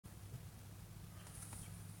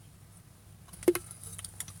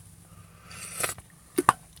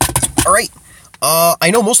All right.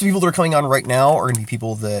 I know most of the people that are coming on right now are going to be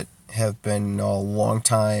people that have been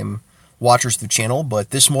long-time watchers of the channel, but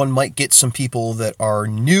this one might get some people that are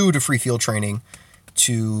new to free field training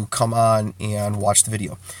to come on and watch the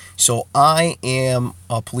video. So I am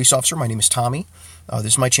a police officer. My name is Tommy.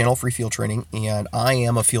 This is my channel, Free Field Training, and I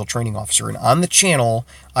am a field training officer. And on the channel,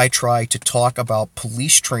 I try to talk about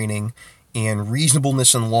police training and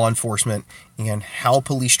reasonableness in law enforcement and how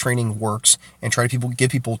police training works, and try to give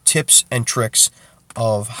people tips and tricks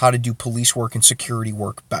of how to do police work and security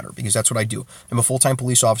work better, because that's what I do. I'm a full-time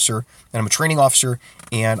police officer, and I'm a training officer,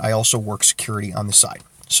 and I also work security on the side.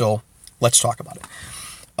 So let's talk about it.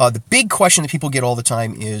 The big question that people get all the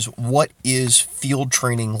time is, what is field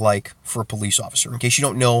training like for a police officer? In case you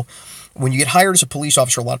don't know, when you get hired as a police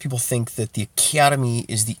officer, a lot of people think that the academy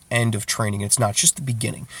is the end of training. It's not, it's just the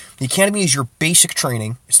beginning. The academy is your basic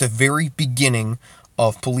training. It's the very beginning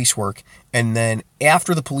of police work. And then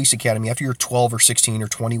after the police academy, after you're 12 or 16 or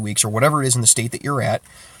 20 weeks or whatever it is in the state that you're at,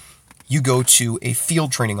 you go to a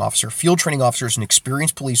field training officer. Field training officer is an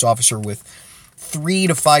experienced police officer with 3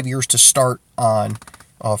 to 5 years to start on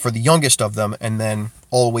for the youngest of them, and then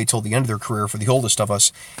all the way till the end of their career for the oldest of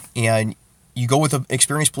us. And you go with an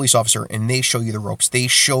experienced police officer, and they show you the ropes. They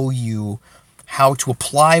show you how to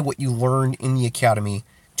apply what you learned in the academy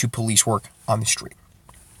to police work on the street.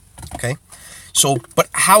 Okay? So, but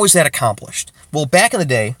how is that accomplished? Well, back in the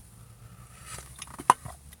day,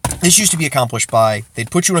 this used to be accomplished by,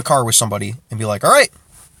 they'd put you in a car with somebody and be like, all right,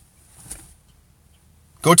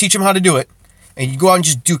 go teach them how to do it. And you go out and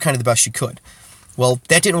just do kind of the best you could. Well,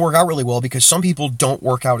 that didn't work out really well, because some people don't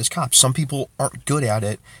work out as cops. Some people aren't good at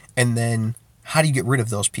it. And then how do you get rid of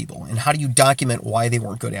those people? And how do you document why they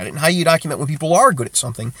weren't good at it? And how do you document when people are good at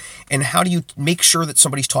something? And how do you make sure that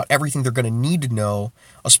somebody's taught everything they're going to need to know,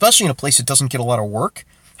 especially in a place that doesn't get a lot of work?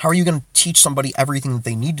 How are you going to teach somebody everything that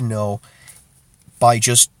they need to know by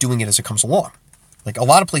just doing it as it comes along? Like, a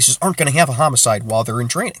lot of places aren't going to have a homicide while they're in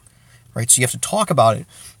training, right? So you have to talk about it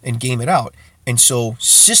and game it out. And so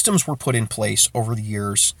systems were put in place over the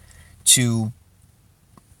years to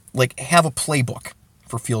have a playbook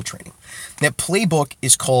for field training. That playbook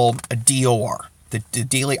is called a DOR, the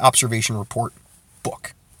Daily Observation Report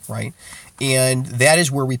book, right? And that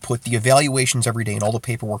is where we put the evaluations every day and all the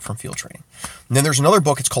paperwork from field training. And then there's another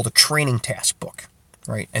book, it's called a training task book,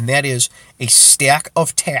 right? And that is a stack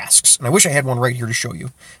of tasks. And I wish I had one right here to show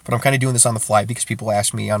you, but I'm kind of doing this on the fly because people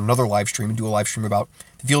ask me on another live stream and do a live stream about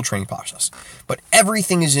the field training process. But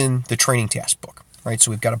everything is in the training task book, right?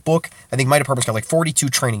 So we've got a book. I think my department's got 42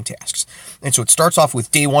 training tasks. And so it starts off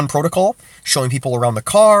with day one protocol, showing people around the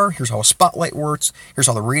car. Here's how a spotlight works. Here's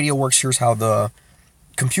how the radio works. Here's how the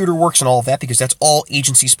computer works and all of that, because that's all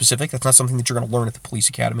agency specific. That's not something that you're going to learn at the police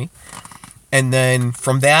academy. And then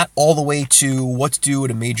from that all the way to what to do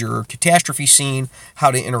at a major catastrophe scene,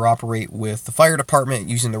 how to interoperate with the fire department,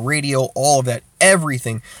 using the radio, all of that,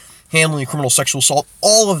 everything, handling criminal sexual assault,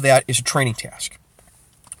 all of that is a training task.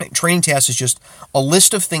 A training task is just a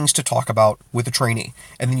list of things to talk about with a trainee.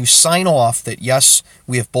 And then you sign off that, yes,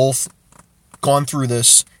 we have both gone through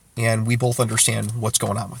this and we both understand what's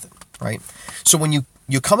going on with it, right? So when you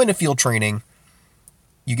come into field training,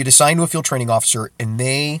 you get assigned to a field training officer, and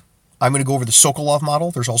I'm going to go over the Sokolov model.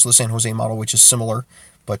 There's also the San Jose model, which is similar,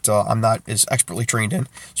 but I'm not as expertly trained in.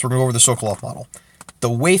 So we're going to go over the Sokolov model. The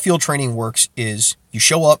way field training works is you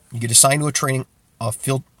show up, you get assigned to an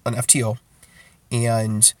FTO,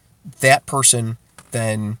 and that person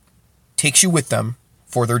then takes you with them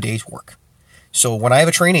for their day's work. So when I have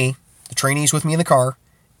a trainee, the trainee's with me in the car,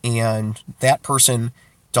 and that person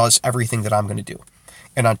does everything that I'm going to do.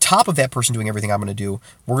 And on top of that person doing everything I'm going to do,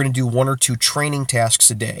 we're going to do 1 or 2 training tasks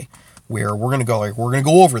a day, where we're going to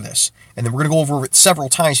go over this, and then we're going to go over it several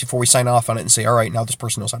times before we sign off on it and say, all right, now this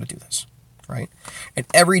person knows how to do this, right? And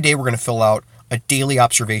every day we're going to fill out a daily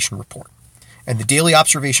observation report. And the daily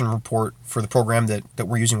observation report for the program that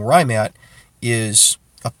we're using where I'm at is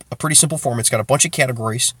a pretty simple form. It's got a bunch of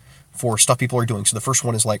categories for stuff people are doing. So the first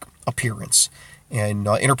one is like appearance and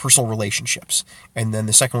interpersonal relationships. And then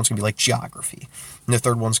the second one's going to be like geography. And the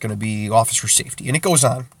third one's going to be officer safety. And it goes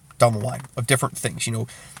on down the line of different things,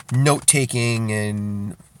 note-taking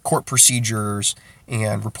and court procedures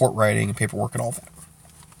and report writing and paperwork and all that.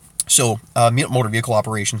 So motor vehicle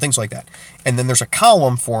operation, things like that. And then there's a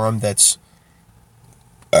column for them that's,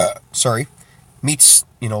 meets,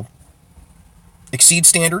 exceed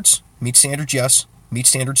standards, meet standards yes, meet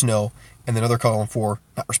standards no, and then another column for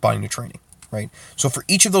not responding to training, right? So for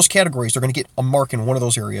each of those categories, they're going to get a mark in one of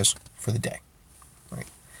those areas for the day, right?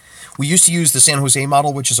 We used to use the San Jose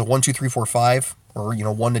model, which is a 1, 2, 3, 4, 5, or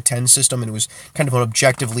 1 to 10 system, and it was kind of an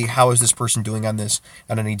objectively, how is this person doing on this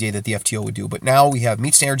on any day that the FTO would do. But now we have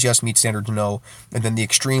meet standards yes, meet standards no, and then the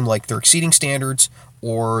extreme, like they're exceeding standards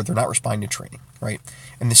or they're not responding to training, right?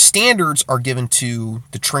 And the standards are given to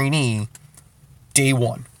the trainee day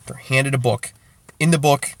one. They're handed a book. In the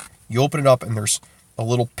book, you open it up and there's a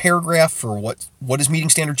little paragraph for what is meeting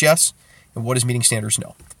standards yes and what is meeting standards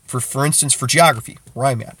no. For instance, for geography, where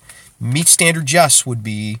I'm at, meet standard yes would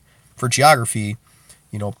be, for geography,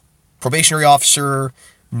 probationary officer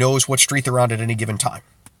knows what street they're on at any given time,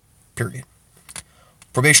 period.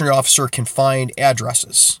 Probationary officer can find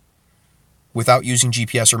addresses without using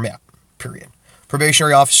GPS or map, period.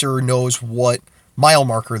 Probationary officer knows what mile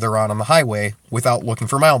marker they're on the highway without looking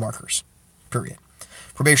for mile markers, period.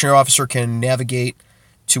 Probationary officer can navigate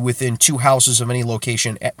to within 2 houses of any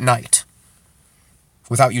location at night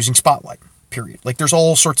without using spotlight, period. Like, there's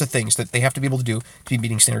all sorts of things that they have to be able to do to be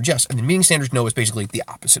meeting standards yes. And the meeting standards no is basically the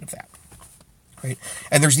opposite of that, right?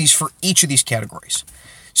 And there's these for each of these categories.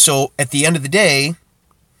 So at the end of the day,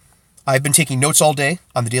 I've been taking notes all day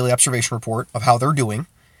on the daily observation report of how they're doing.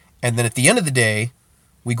 And then at the end of the day,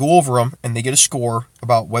 we go over them and they get a score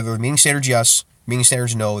about whether they're meeting standards yes, meeting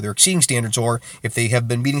standards no, they're exceeding standards, or if they have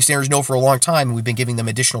been meeting standards no for a long time and we've been giving them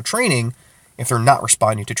additional training, if they're not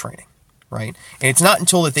responding to training, right? And it's not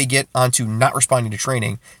until that they get onto not responding to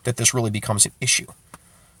training that this really becomes an issue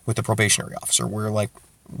with the probationary officer, where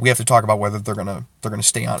we have to talk about whether they're gonna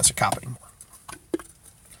stay on as a cop anymore.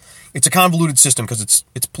 It's a convoluted system because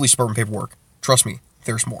it's police department paperwork. Trust me,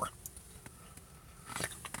 there's more.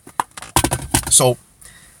 So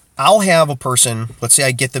I'll have a person, let's say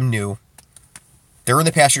I get them new, they're in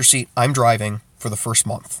the passenger seat, I'm driving for the first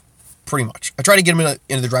month, pretty much. I try to get them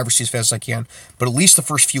into the driver's seat as fast as I can, but at least the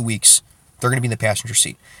first few weeks, they're going to be in the passenger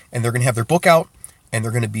seat. And they're going to have their book out, and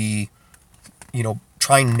they're going to be,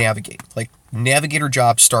 trying to navigate. Like, navigator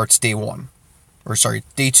job starts day 2,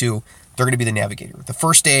 they're going to be the navigator. The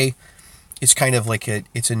first day, it's kind of like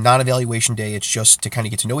it's a non-evaluation day. It's just to kind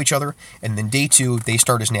of get to know each other. And then day 2, they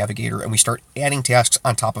start as navigator, and we start adding tasks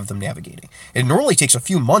on top of them navigating. It normally takes a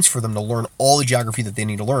few months for them to learn all the geography that they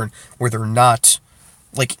need to learn, where they're not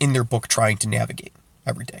like in their book trying to navigate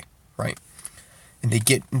every day, right? And they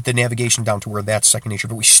get the navigation down to where that's second nature,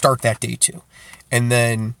 but we start that day 2. And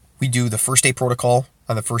then we do the first day protocol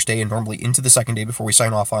on the first day and normally into the second day before we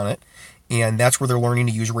sign off on it. And that's where they're learning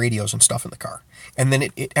to use radios and stuff in the car. And then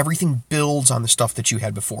everything builds on the stuff that you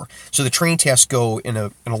had before. So the training tasks go in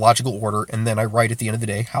a logical order, and then I write at the end of the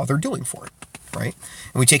day how they're doing for it, right?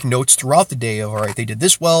 And we take notes throughout the day of, all right, they did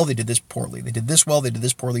this well, they did this poorly. They did this well, they did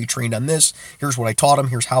this poorly, you trained on this. Here's what I taught them,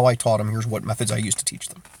 here's how I taught them, here's what methods I used to teach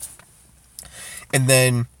them. And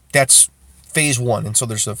then that's phase 1. And so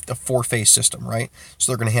there's a 4-phase system, right? So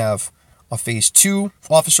they're going to have a phase 2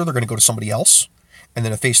 officer, they're going to go to somebody else. And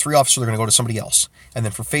then a phase 3 officer, they're going to go to somebody else. And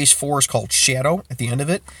then for phase 4 is called shadow at the end of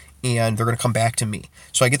it. And they're going to come back to me.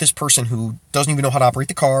 So I get this person who doesn't even know how to operate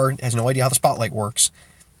the car, has no idea how the spotlight works,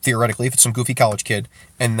 theoretically, if it's some goofy college kid.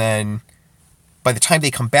 And then by the time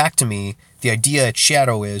they come back to me, the idea at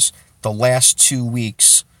shadow is the first 2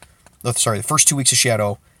 weeks of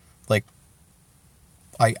shadow, like,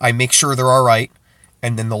 I make sure they're all right.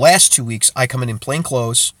 And then the last 2 weeks, I come in plain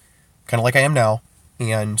clothes, kind of like I am now,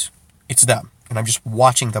 and it's them. And I'm just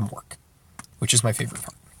watching them work, which is my favorite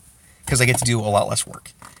part, because I get to do a lot less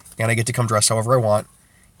work, and I get to come dressed however I want,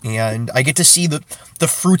 and I get to see the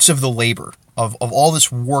fruits of the labor of all this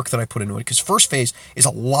work that I put into it, because first phase is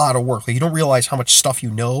a lot of work. Like, you don't realize how much stuff you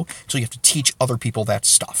know until you have to teach other people that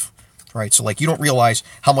stuff, right? So, like, you don't realize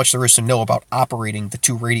how much there is to know about operating the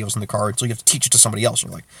 2 radios in the car until you have to teach it to somebody else.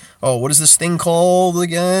 And you're like, oh, what is this thing called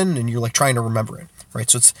again? And you're, like, trying to remember it, right?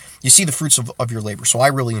 So you see the fruits of your labor. So I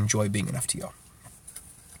really enjoy being an FTO.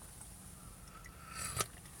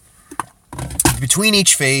 Between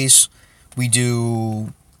each phase, we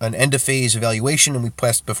do an end-of-phase evaluation, and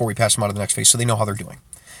before we pass them on to the next phase, so they know how they're doing.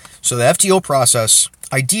 So the FTO process,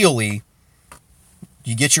 ideally,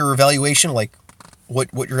 you get your evaluation, like what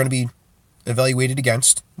you're going to be evaluated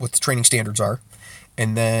against, what the training standards are,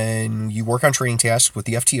 and then you work on training tasks with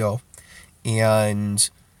the FTO, and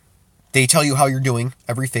they tell you how you're doing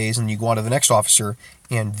every phase, and you go on to the next officer,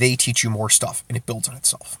 and they teach you more stuff, and it builds on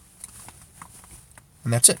itself.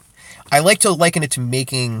 And that's it. I like to liken it to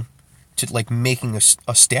making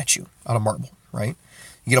a statue out of marble, right?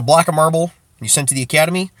 You get a block of marble, and you send it to the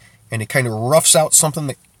academy, and it kind of roughs out something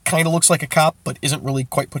that kind of looks like a cop, but isn't really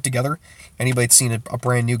quite put together. Anybody that's seen a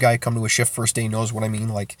brand new guy come to a shift first day knows what I mean.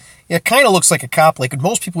 Like, it kind of looks like a cop. Like,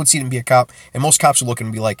 most people would see him be a cop, and most cops would look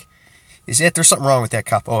and be like, is that there's something wrong with that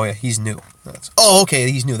cop. Oh, yeah, he's new. Oh,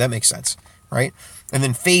 okay, he's new. That makes sense, right? And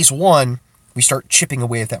then phase 1, we start chipping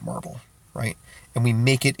away at that marble, right? And we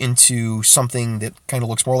make it into something that kind of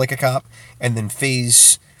looks more like a cop. And then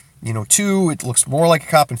phase 2, it looks more like a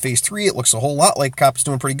cop. In phase 3, it looks a whole lot like a cop. It's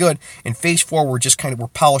doing pretty good. In phase 4, we're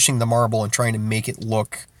polishing the marble and trying to make it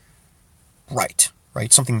look right?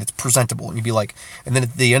 Something that's presentable. And you'd be like, and then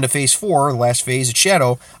at the end of phase 4, the last phase at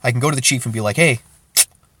Shadow, I can go to the chief and be like, hey,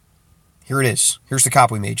 here it is. Here's the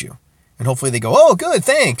cop we made you. And hopefully they go, oh, good,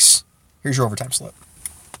 thanks. Here's your overtime slip.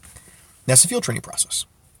 That's the field training process.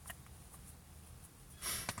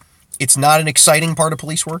 It's not an exciting part of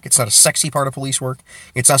police work. It's not a sexy part of police work.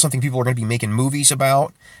 It's not something people are going to be making movies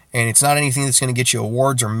about. And it's not anything that's going to get you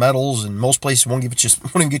awards or medals. And most places won't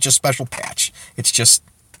even get you a special patch. It's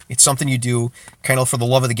something you do kind of for the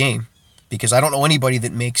love of the game. Because I don't know anybody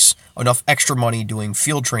that makes enough extra money doing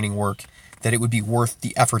field training work that it would be worth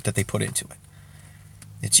the effort that they put into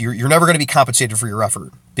it. You're never going to be compensated for your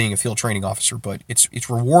effort being a field training officer, but it's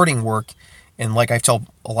rewarding work. And like I tell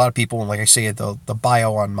a lot of people, and like I say at the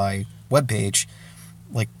bio on my webpage,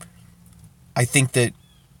 like I think that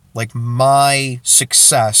like my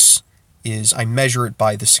success is I measure it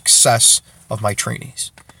by the success of my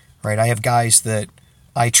trainees, right? I have guys that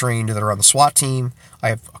I trained that are on the SWAT team. I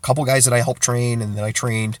have a couple guys that I helped train and that I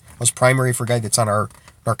trained. I was primary for a guy that's on our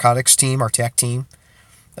narcotics team, our TAC team.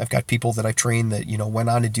 I've got people that I've trained that, went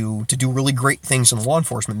on to do really great things in law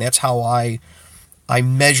enforcement. That's how I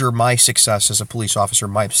measure my success as a police officer,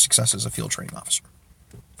 my success as a field training officer.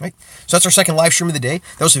 Right? So that's our second live stream of the day.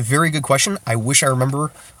 That was a very good question. I wish I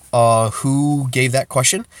remember who gave that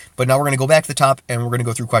question. But now we're going to go back to the top and we're going to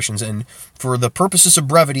go through questions. And for the purposes of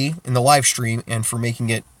brevity in the live stream and for making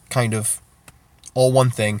it kind of all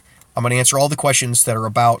one thing, I'm going to answer all the questions that are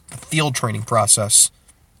about the field training process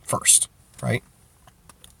first. Right?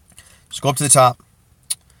 So go up to the top.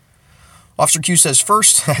 Officer Q says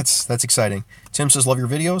first. That's exciting. Tim says, love your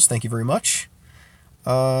videos. Thank you very much.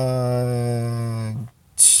 Matt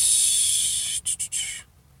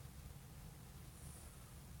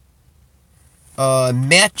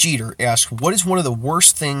Jeter asks, what is one of the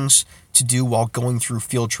worst things to do while going through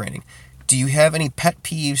field training? Do you have any pet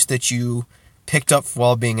peeves that you picked up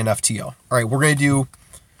while being an FTO? All right, we're gonna do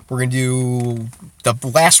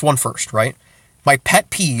the last one first, right? My pet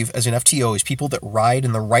peeve as an FTO is people that ride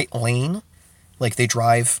in the right lane, like they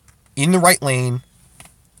drive in the right lane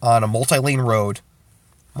on a multi-lane road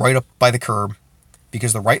right up by the curb,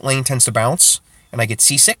 because the right lane tends to bounce and I get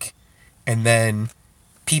seasick. And then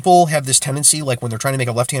people have this tendency, like when they're trying to make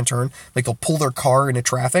a left-hand turn, like they'll pull their car into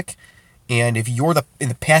traffic. And if you're in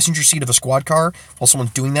the passenger seat of a squad car while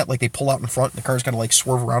someone's doing that, like they pull out in front and the car's got to like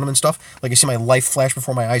swerve around them and stuff. Like I see my life flash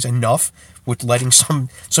before my eyes enough with letting some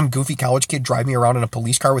goofy college kid drive me around in a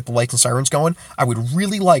police car with the lights and sirens going. I would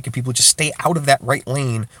really like if people would just stay out of that right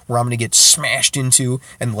lane where I'm going to get smashed into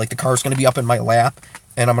and like the car's going to be up in my lap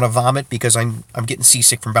and I'm going to vomit because I'm getting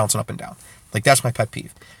seasick from bouncing up and down. Like that's my pet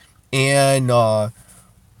peeve. And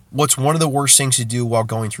what's one of the worst things to do while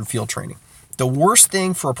going through field training? The worst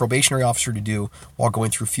thing for a probationary officer to do while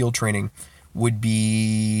going through field training would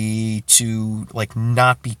be to like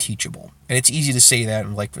not be teachable. And it's easy to say that,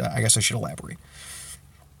 and like I guess I should elaborate.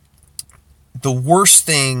 The worst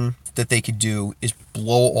thing that they could do is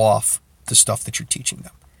blow off the stuff that you're teaching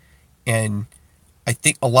them. And I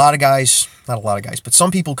think not a lot of guys, but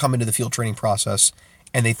some people come into the field training process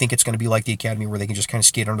and they think it's going to be like the academy where they can just kind of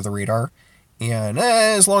skate under the radar. And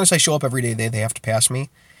as long as I show up every day, they have to pass me.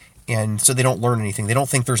 And so they don't learn anything. They don't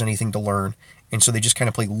think there's anything to learn. And so they just kind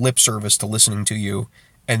of play lip service to listening to you.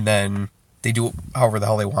 And then they do it however the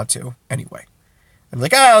hell they want to anyway. I'm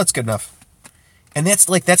like, that's good enough. And that's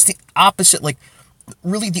the opposite. Like,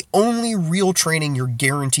 really the only real training you're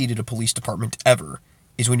guaranteed at a police department ever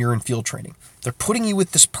is when you're in field training. They're putting you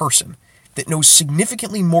with this person that knows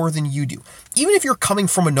significantly more than you do. Even if you're coming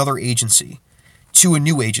from another agency to a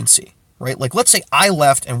new agency, right? Like, let's say I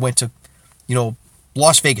left and went to,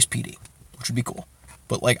 Las Vegas PD, which would be cool.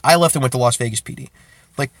 But like I left and went to Las Vegas PD.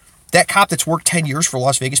 Like that cop that's worked 10 years for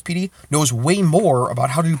Las Vegas PD knows way more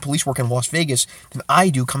about how to do police work in Las Vegas than I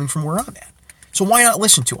do coming from where I'm at. So why not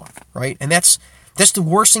listen to him, right? And that's the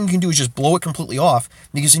worst thing you can do is just blow it completely off,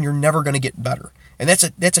 because then you're never going to get better. And that's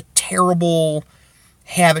a terrible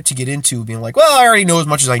habit to get into, being like, well, I already know as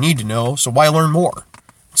much as I need to know, so why learn more?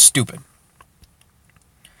 It's stupid.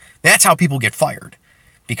 That's how people get fired.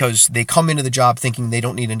 Because they come into the job thinking they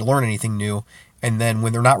don't need to learn anything new. And then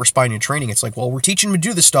when they're not responding to training, it's like, well, we're teaching him to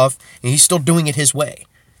do this stuff, and he's still doing it his way,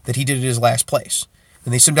 that he did it his last place.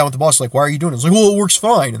 And they sit down with the boss, like, why are you doing it? It's like, well, it works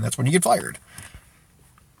fine. And that's when you get fired.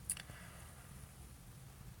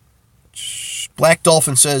 Black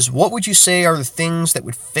Dolphin says, what would you say are the things that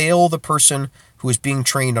would fail the person who is being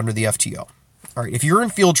trained under the FTO? All right, if you're in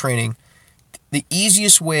field training, the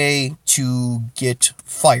easiest way to get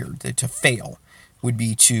fired, to fail, would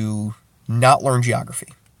be to not learn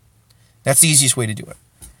geography. That's the easiest way to do it.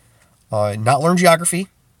 Not learn geography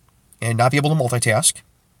and not be able to multitask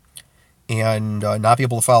and not be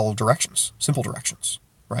able to follow directions, simple directions,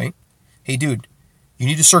 right? Hey, dude, you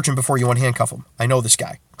need to search him before you handcuff him. I know this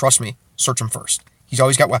guy. Trust me, search him first. He's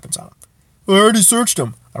always got weapons on him. I already searched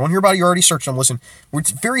him. I don't want to hear about it. You already searched him. Listen,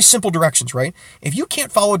 it's very simple directions, right? If you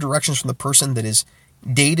can't follow directions from the person that is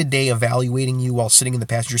day-to-day evaluating you while sitting in the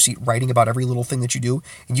passenger seat, writing about every little thing that you do,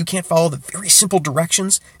 and you can't follow the very simple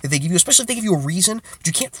directions that they give you, especially if they give you a reason, but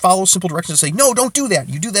you can't follow simple directions and say, no, don't do that.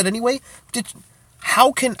 You do that anyway.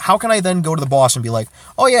 How can I then go to the boss and be like,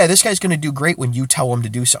 oh yeah, this guy's going to do great when you tell him to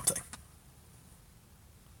do something?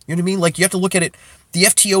 You know what I mean? Like, you have to look at it. The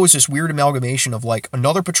FTO is this weird amalgamation of like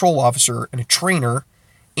another patrol officer and a trainer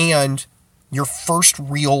and your first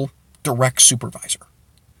real direct supervisor,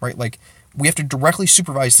 right? Like, we have to directly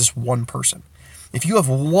supervise this one person. If you have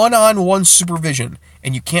one-on-one supervision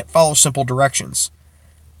and you can't follow simple directions,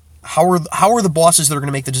 how are the bosses that are going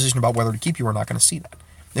to make the decision about whether to keep you or not going to see that?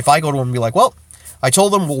 If I go to him and be like, well, I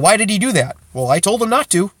told him, well, why did he do that? Well, I told him not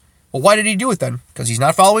to. Well, why did he do it then? Because he's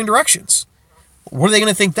not following directions. What are they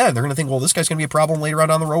going to think then? They're going to think, well, this guy's going to be a problem later on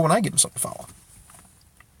down the road when I give him something to follow.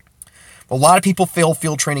 A lot of people fail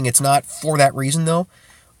field training. It's not for that reason, though.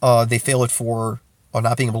 They fail it for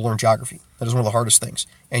not being able to learn geography. That is one of the hardest things.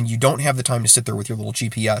 And you don't have the time to sit there with your little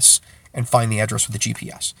GPS and find the address with the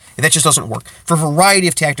GPS. And that just doesn't work. For a variety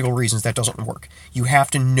of tactical reasons, that doesn't work. You have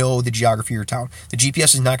to know the geography of your town. The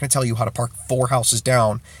GPS is not going to tell you how to park 4 houses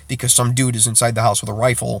down because some dude is inside the house with a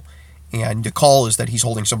rifle and the call is that he's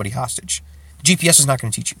holding somebody hostage. The GPS is not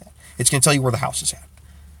going to teach you that. It's going to tell you where the house is at.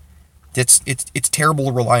 It's terrible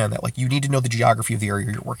to rely on that. Like, you need to know the geography of the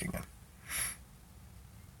area you're working in.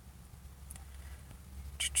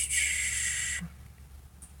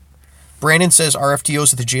 Brandon says our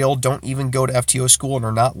FTOs at the jail don't even go to FTO school and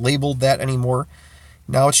are not labeled that anymore.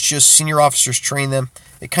 Now it's just senior officers train them.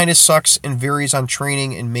 It kind of sucks and varies on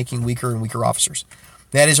training and making weaker and weaker officers.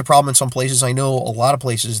 That is a problem in some places. I know a lot of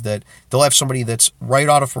places that they'll have somebody that's right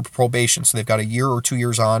out of probation, so they've got a year or 2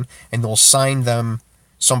 years on, and they'll assign them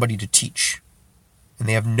somebody to teach. And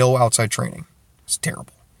they have no outside training. It's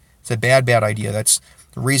terrible. It's a bad idea. That's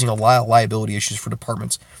raising a lot of liability issues for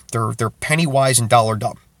departments. They're penny wise and dollar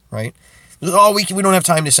dumb, right? Oh, we don't have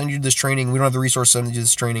time to send you to this training. We don't have the resources to send you to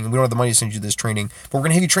this training. And we don't have the money to send you to this training. But we're going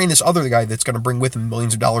to have you train this other guy that's going to bring with him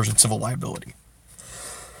millions of dollars in civil liability.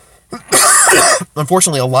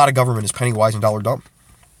 Unfortunately, a lot of government is penny wise and dollar dumb.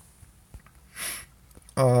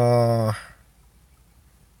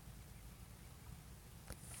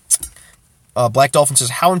 Black Dolphin says,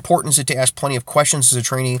 how important is it to ask plenty of questions as a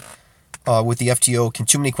trainee with the FTO? Can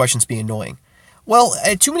too many questions be annoying? Well,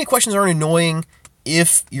 too many questions aren't annoying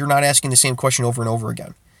if you're not asking the same question over and over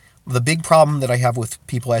again. The big problem that I have with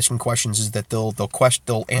people asking questions is that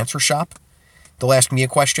they'll answer shop. They'll ask me a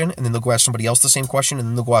question, and then they'll go ask somebody else the same question, and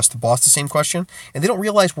then they'll go ask the boss the same question, and they don't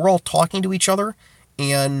realize we're all talking to each other,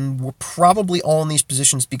 and we're probably all in these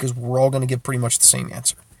positions because we're all going to give pretty much the same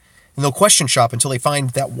answer. And they'll question shop until they find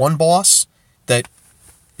that one boss that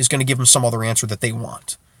is going to give them some other answer that they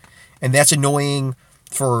want. And that's annoying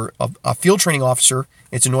for a field training officer.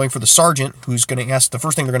 It's annoying for the sergeant who's going to ask, the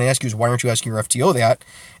first thing they're going to ask you is, why aren't you asking your FTO that?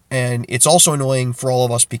 And it's also annoying for all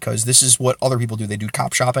of us because this is what other people do. They do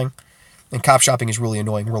cop shopping. And cop shopping is really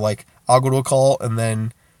annoying. We're like, I'll go to a call, and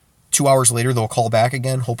then 2 hours later, they'll call back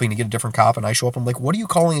again, hoping to get a different cop, and I show up, and I'm like, what are you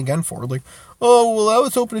calling again for? Like, oh, well, I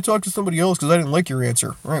was hoping to talk to somebody else because I didn't like your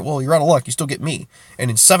answer. All right, well, you're out of luck. You still get me. And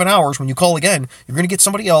in 7 hours, when you call again, you're going to get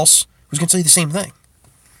somebody else who's going to tell you the same thing.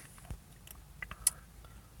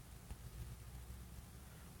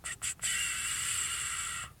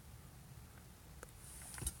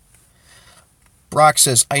 Brock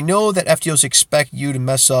says, I know that FTOs expect you to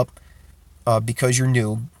mess up because you're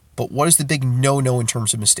new, but what is the big no-no in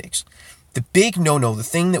terms of mistakes? The big no-no, the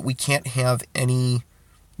thing that we can't have any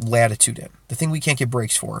latitude in, the thing we can't get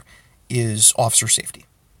breaks for, is officer safety,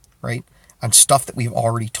 right? On stuff that we've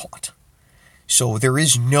already taught. So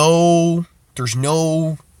there's no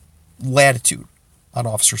latitude on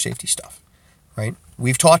officer safety stuff, right?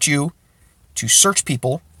 We've taught you to search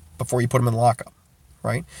people before you put them in the lockup,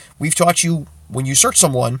 right? We've taught you when you search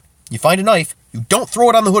someone, you find a knife, you don't throw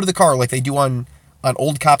it on the hood of the car like they do on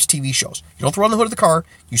old cops TV shows. You don't throw it on the hood of the car,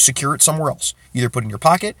 you secure it somewhere else. You either put it in your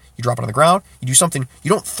pocket, you drop it on the ground, you do something. You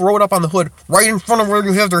don't throw it up on the hood right in front of where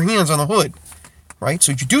you have their hands on the hood, right?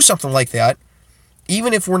 So if you do something like that,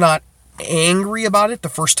 even if we're not angry about it the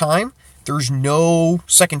first time, there's no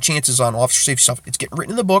second chances on officer safety stuff. It's getting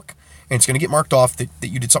written in the book, and it's going to get marked off that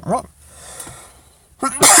you did something wrong.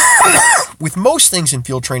 With most things in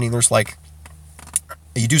field training, there's like,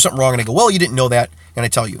 you do something wrong, and I go, well, you didn't know that, and I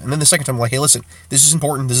tell you. And then the second time, I'm like, hey, listen, this is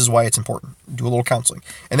important. This is why it's important. Do a little counseling.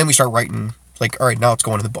 And then we start writing, like, all right, now it's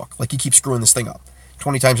going in the book. Like, you keep screwing this thing up.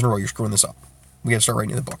 20 times in a row, you're screwing this up. We got to start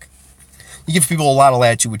writing in the book. You give people a lot of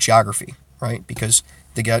latitude with geography, right? Because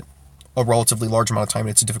they get a relatively large amount of time, and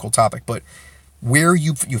it's a difficult topic. But where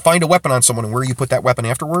you find a weapon on someone and where you put that weapon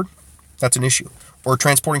afterward, that's an issue. Or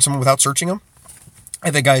transporting someone without searching them.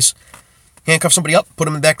 I've had guys handcuff somebody up, put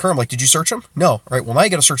them in the back car. I'm like, did you search them? No. All right, well, now you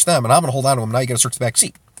got to search them, and I'm going to hold on to them. Now you got to search the back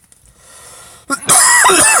seat.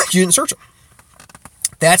 You didn't search them.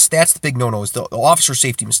 That's the big no-no, is the officer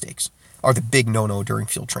safety mistakes are the big no-no during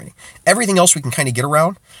field training. Everything else we can kind of get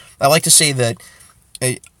around. I like to say that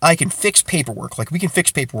I can fix paperwork. Like, we can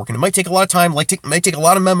fix paperwork, and it might take a lot of time, it might take a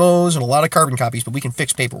lot of memos and a lot of carbon copies, but we can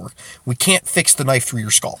fix paperwork. We can't fix the knife through your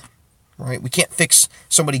skull, right? We can't fix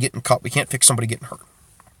somebody getting cut. We can't fix somebody getting hurt.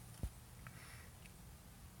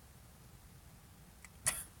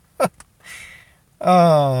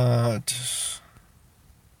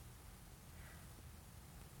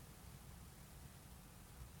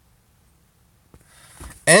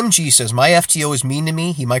 MG says, my FTO is mean to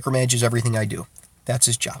me. He micromanages everything I do. That's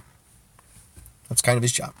his job. That's kind of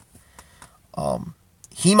his job.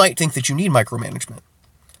 He might think that you need micromanagement,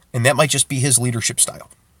 and that might just be his leadership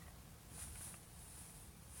style.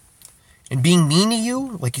 And being mean to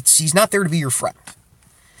you, like, he's not there to be your friend.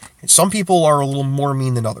 And some people are a little more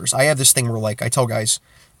mean than others. I have this thing where, like, I tell guys,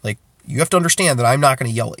 like, you have to understand that I'm not going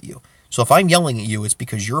to yell at you. So if I'm yelling at you, it's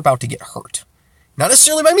because you're about to get hurt. Not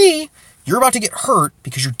necessarily by me. You're about to get hurt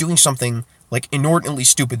because you're doing something, like, inordinately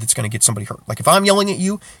stupid that's going to get somebody hurt. Like, if I'm yelling at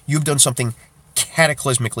you, you've done something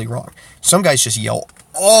cataclysmically wrong. Some guys just yell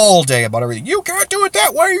all day about everything. You can't do it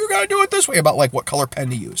that way. You got to do it this way. About, like, what color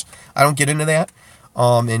pen to use. I don't get into that.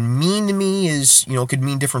 And mean to me is, could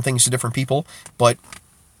mean different things to different people. But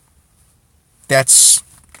that's,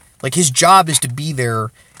 like, his job is to be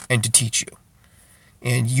there and to teach you.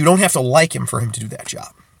 And you don't have to like him for him to do that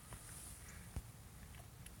job.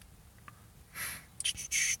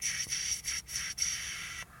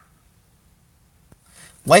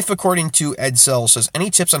 Life According to Ed Sell says,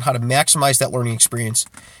 any tips on how to maximize that learning experience?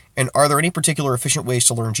 And are there any particular efficient ways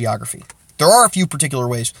to learn geography? There are a few particular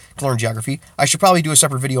ways to learn geography. I should probably do a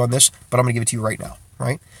separate video on this, but I'm going to give it to you right now,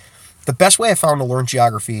 right? The best way I found to learn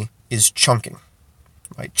geography is chunking,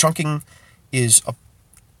 right? Chunking is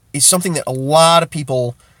something that a lot of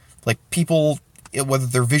people, whether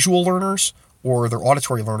they're visual learners or they're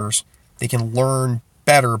auditory learners, they can learn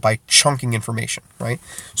better by chunking information, right?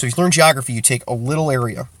 So if you learn geography, you take a little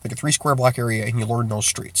area, like a 3 square block area, and you learn those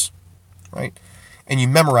streets, right? And you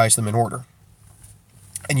memorize them in order.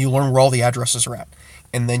 And you learn where all the addresses are at.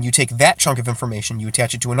 And then you take that chunk of information, you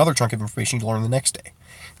attach it to another chunk of information you learn the next day.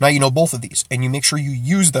 Now you know both of these, and you make sure you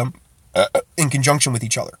use them in conjunction with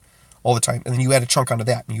each other all the time. And then you add a chunk onto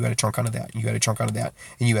that, and you add a chunk onto that, and you add a chunk onto that,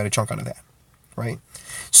 and you add a chunk onto that, right?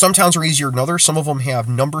 Some towns are easier than others. Some of them have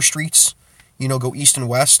number streets, go east and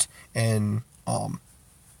west, and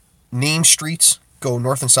name streets go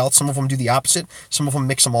north and south. Some of them do the opposite. Some of them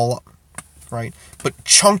mix them all up, right? But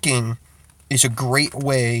chunking is a great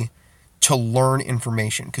way to learn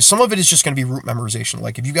information, because some of it is just going to be route memorization.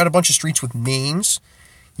 Like, if you've got a bunch of streets with names,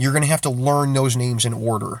 you're going to have to learn those names in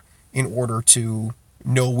order to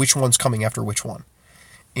know which one's coming after which one.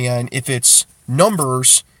 And if it's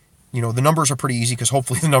numbers, the numbers are pretty easy because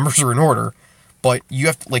hopefully the numbers are in order. But you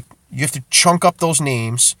have to chunk up those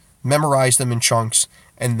names, memorize them in chunks,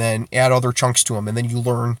 and then add other chunks to them. And then you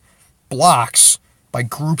learn blocks by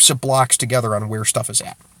groups of blocks together on where stuff is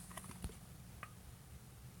at.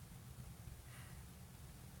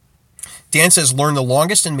 Dan says, learn the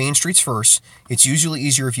longest and main streets first. It's usually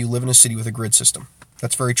easier if you live in a city with a grid system.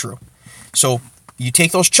 That's very true. So you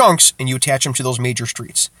take those chunks and you attach them to those major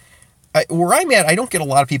streets. Where I'm at, I don't get a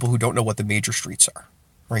lot of people who don't know what the major streets are.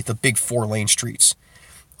 Right, the big 4-lane streets.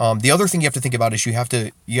 The other thing you have to think about is you have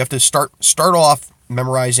to start off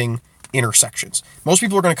memorizing intersections. Most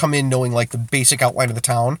people are going to come in knowing, like, the basic outline of the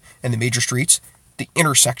town and the major streets. The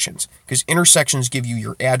intersections, because intersections give you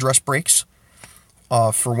your address breaks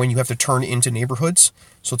for when you have to turn into neighborhoods.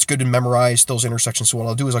 So it's good to memorize those intersections. So what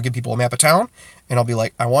I'll do is I'll give people a map of town, and I'll be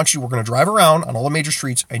like, we're going to drive around on all the major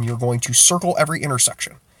streets, and you're going to circle every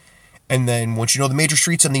intersection. And then once you know the major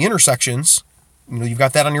streets and the intersections, you've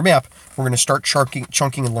got that on your map, we're going to start chunking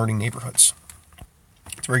and learning neighborhoods.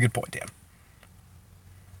 It's a very good point, Dan.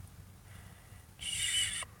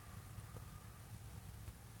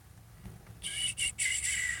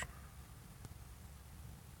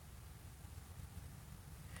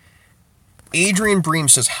 Adrian Bream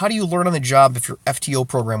says, how do you learn on the job if your FTO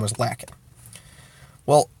program was lacking?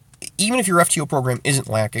 Well, even if your FTO program isn't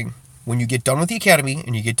lacking, when you get done with the academy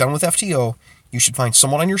and you get done with FTO, you should find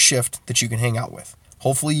someone on your shift that you can hang out with.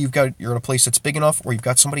 Hopefully you're in a place that's big enough or you've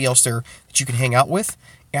got somebody else there that you can hang out with.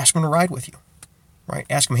 Ask them to ride with you, right?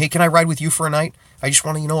 Ask them, hey, can I ride with you for a night? I just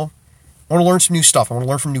want to, I want to learn some new stuff. I want to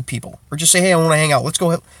learn from new people. Or just say, hey, I want to hang out.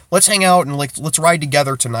 Let's hang out and let's ride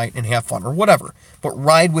together tonight and have fun or whatever. But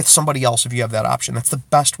ride with somebody else if you have that option. That's the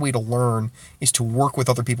best way to learn, is to work with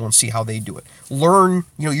other people and see how they do it. Learn,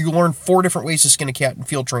 you learn 4 different ways to skin a cat in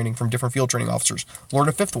field training from different field training officers. Learn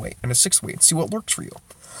a 5th way and a 6th way and see what works for you.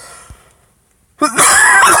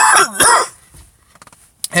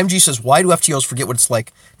 MG says, why do FTOs forget what it's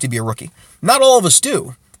like to be a rookie? Not all of us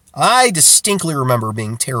do. I distinctly remember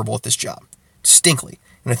being terrible at this job. Distinctly.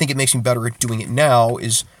 And I think it makes me better at doing it now,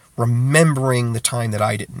 is remembering the time that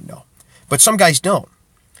I didn't know. But some guys don't.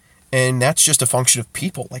 And that's just a function of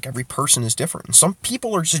people. Like, every person is different. And some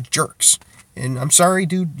people are just jerks. And I'm sorry,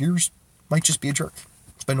 dude, yours might just be a jerk.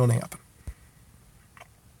 It's been known to happen.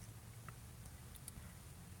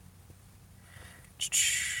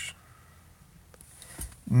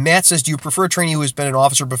 Matt says, do you prefer a trainee who has been an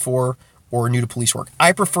officer before or new to police work?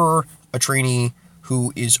 I prefer a trainee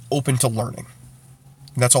who is open to learning.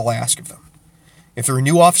 That's all I ask of them. If they're a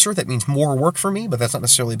new officer, that means more work for me, but that's not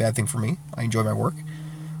necessarily a bad thing for me. I enjoy my work.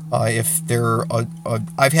 If they're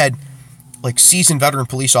I've had like seasoned veteran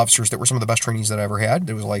police officers that were some of the best trainees that I ever had.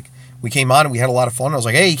 It was like, we came on and we had a lot of fun. I was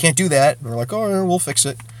like, hey, you can't do that. And they're like, oh, we'll fix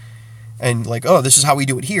it. And like, oh, this is how we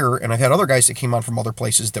do it here. And I've had other guys that came on from other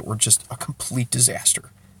places that were just a complete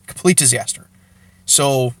disaster. Complete disaster.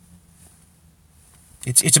 So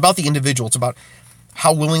it's about the individual. It's about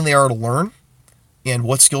how willing they are to learn and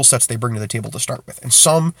what skill sets they bring to the table to start with. And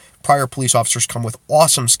some prior police officers come with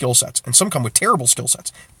awesome skill sets, and some come with terrible skill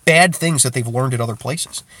sets, bad things that they've learned at other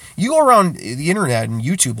places. You go around the internet and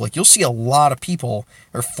YouTube, like, you'll see a lot of people,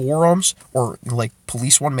 or forums, or like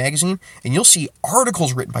Police One magazine, and you'll see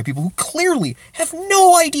articles written by people who clearly have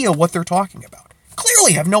no idea what they're talking about.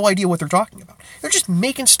 Clearly have no idea what they're talking about. They're just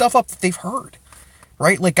making stuff up that they've heard,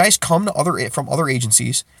 right? Like, guys come to from other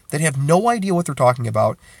agencies that have no idea what they're talking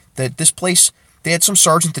about, that this place, they had some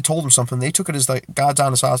sergeant that told them something, they took it as the God's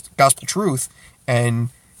honest gospel truth, and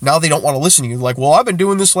now they don't want to listen to you. They're like, well, I've been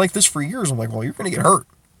doing this like this for years. I'm like, well, you're going to get hurt.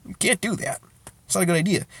 You can't do that. It's not a good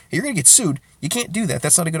idea. You're going to get sued. You can't do that.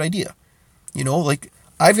 That's not a good idea. Like,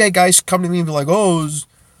 I've had guys come to me and be like, oh,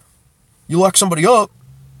 you lock somebody up,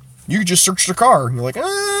 you could just search their car. And you're like,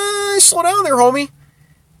 slow down there, homie.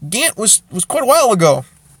 Gant was quite a while ago,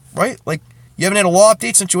 right? Like, you haven't had a law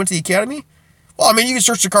update since you went to the academy? Well, I mean, you can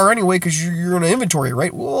search the car anyway because you're in an inventory,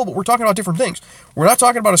 right? Well, but we're talking about different things. We're not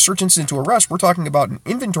talking about a search incident to arrest. We're talking about an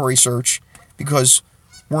inventory search because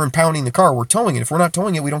we're impounding the car. We're towing it. If we're not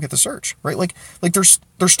towing it, we don't get the search, right? Like there's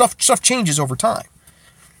stuff changes over time.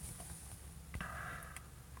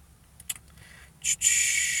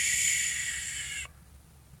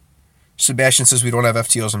 Sebastian says we don't have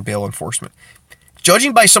FTOs and bail enforcement.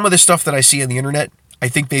 Judging by some of the stuff that I see on the internet, I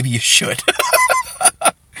think maybe you should.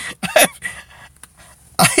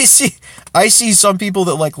 I see some people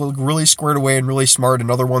that like look really squared away and really smart, and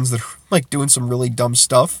other ones that are like doing some really dumb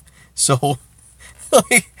stuff. So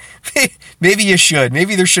like, maybe you should.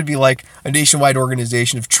 Maybe there should be like a nationwide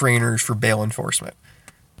organization of trainers for bail enforcement.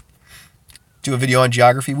 Do a video on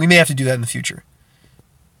geography. We may have to do that in the future.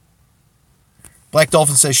 Black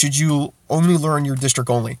Dolphin says, should you only learn your district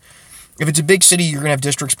only? If it's a big city, you're going to have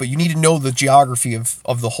districts, but you need to know the geography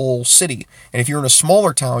of the whole city. And if you're in a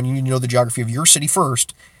smaller town, you need to know the geography of your city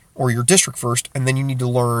first, or your district first, and then you need to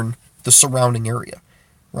learn the surrounding area,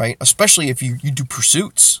 right? Especially if you do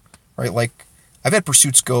pursuits, right? Like, I've had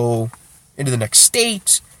pursuits go into the next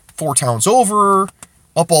state, 4 towns over,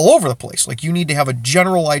 up all over the place. Like, you need to have a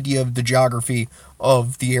general idea of the geography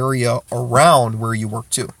of the area around where you work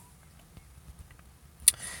too.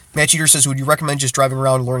 Matt Cheater says, would you recommend just driving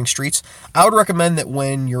around and learning streets? I would recommend that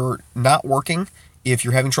when you're not working, if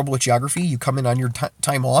you're having trouble with geography, you come in on your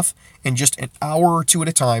time off and just an hour or 2 at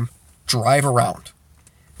a time, drive around.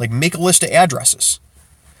 Like, make a list of addresses.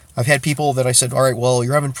 I've had people that I said, all right, well,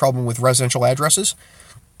 you're having a problem with residential addresses.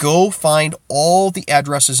 Go find all the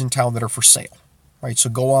addresses in town that are for sale, right? So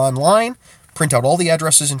go online, print out all the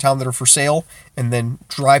addresses in town that are for sale, and then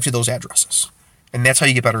drive to those addresses. And that's how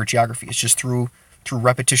you get better at geography. It's just through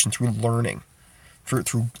repetition, through learning,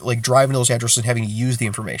 through like driving to those addresses and having to use the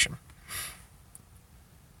information.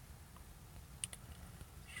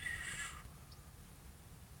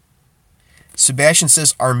 Sebastian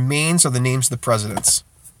says, our mains are the names of the presidents.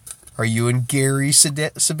 Are you and Gary,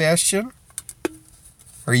 Sebastian?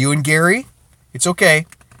 Are you and Gary? It's okay.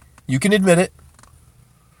 You can admit it.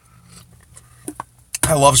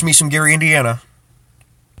 I loves me some Gary, Indiana.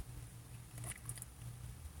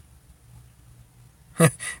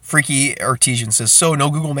 Freaky Artesian says, so no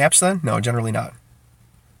Google Maps then? No, generally not.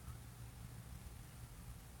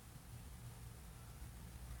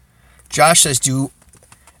 Josh says, do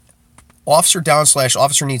officer down /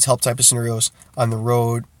 officer needs help type of scenarios on the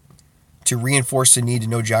road to reinforce the need to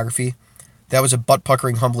know geography? That was a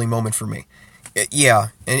butt-puckering, humbling moment for me. Yeah,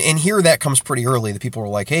 and here that comes pretty early. The people were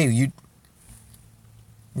like, hey,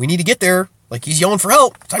 we need to get there. Like, he's yelling for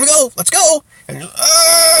help. Time to go. Let's go. And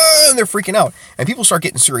they're freaking out. And people start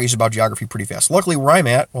getting serious about geography pretty fast. Luckily, where I'm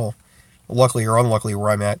at, well, luckily or unluckily where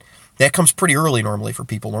I'm at, that comes pretty early normally for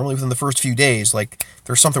people. Normally within the first few days, like,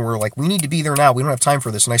 there's something where, like, we need to be there now. We don't have time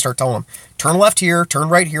for this. And I start telling them, turn left here, turn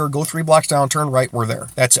right here, go 3 blocks down, turn right, we're there.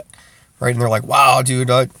 That's it. Right? And they're like, wow, dude,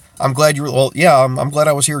 I'm glad you were, well, yeah, I'm glad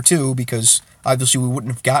I was here too, because obviously we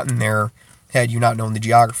wouldn't have gotten there had you not known the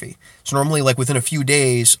geography. So normally, like, within a few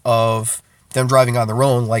days of them driving on their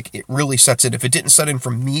own, like, it really sets in. If it didn't set in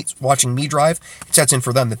from me watching me drive, it sets in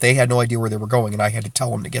for them that they had no idea where they were going, and I had to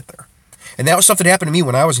tell them to get there. And that was stuff that happened to me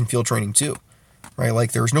when I was in field training too, right?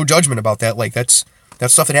 Like, there's no judgment about that. Like, that's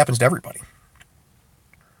stuff that happens to everybody.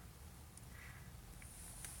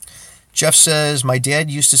 Jeff says, my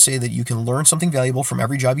dad used to say that you can learn something valuable from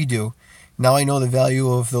every job you do. Now I know the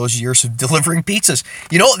value of those years of delivering pizzas.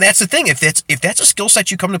 You know, that's the thing. If that's a skill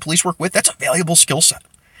set you come to police work with, that's a valuable skill set.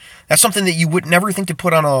 That's something that you would never think to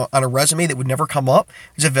put on a resume that would never come up.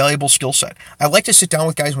 It's a valuable skill set. I like to sit down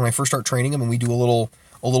with guys when I first start training them, and we do a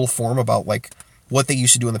little form about, like, what they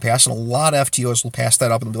used to do in the past. And a lot of FTOs will pass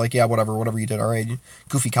that up and be like, yeah, whatever you did. All right, you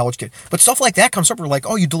goofy college kid. But stuff like that comes up. We're like,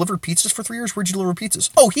 oh, you delivered pizzas for 3 years? Where'd you deliver pizzas?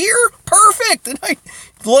 Oh, here? Perfect. And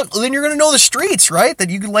then you're going to know the streets, right? That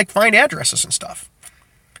you can, like, find addresses and stuff.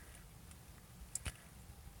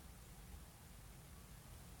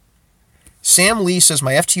 Sam Lee says,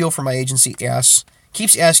 my FTO for my agency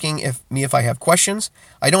keeps asking if I have questions.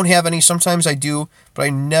 I don't have any. Sometimes I do, but I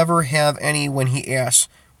never have any when he asks.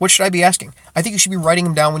 What should I be asking? I think you should be writing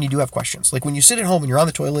them down when you do have questions. Like, when you sit at home and you're on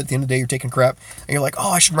the toilet at the end of the day, you're taking crap, and you're like, oh,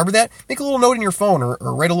 I should remember that. Make a little note in your phone or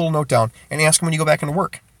write a little note down and ask him when you go back into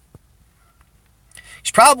work. He's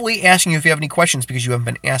probably asking you if you have any questions because you haven't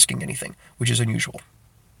been asking anything, which is unusual.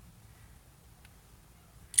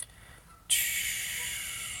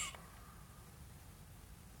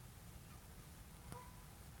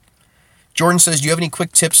 Jordan says, do you have any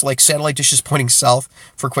quick tips like satellite dishes pointing south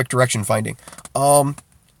for quick direction finding? A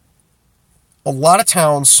lot of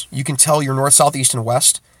towns, you can tell your north, south, east, and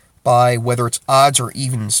west by whether it's odds or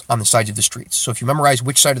evens on the sides of the streets. So if you memorize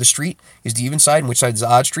which side of the street is the even side and which side is the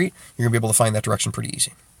odd street, you're going to be able to find that direction pretty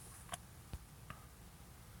easy.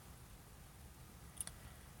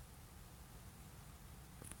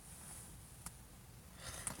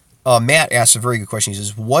 Matt asks a very good question.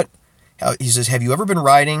 He says, have you ever been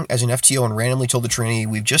riding as an FTO and randomly told the trainee,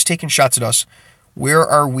 we've just taken shots at us, where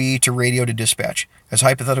are we to radio to dispatch? As a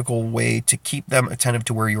hypothetical way to keep them attentive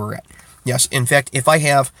to where you were at. Yes, in fact, if I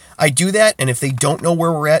do that, and if they don't know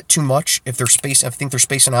where we're at too much, if I think they're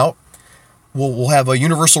spacing out, we'll have a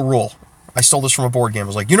universal rule. I stole this from a board game. It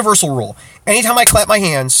was like, universal rule. Anytime I clap my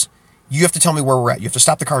hands, you have to tell me where we're at. You have to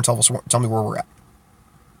stop the car and tell me where we're at.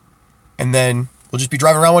 And then we'll just be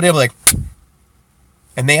driving around one day and be like,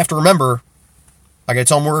 and they have to remember, I gotta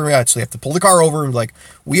tell them where we're at. So they have to pull the car over and be like,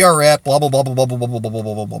 we are at blah, blah, blah, blah, blah, blah, blah, blah, blah,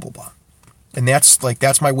 blah, blah, blah, blah, blah. And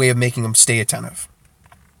that's my way of making them stay attentive.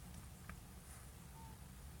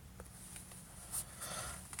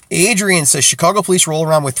 Adrian says, Chicago police roll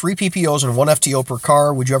around with 3 PPOs and 1 FTO per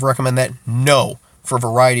car. Would you ever recommend that? No, for a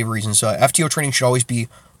variety of reasons. FTO training should always be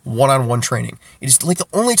one-on-one training. It is like the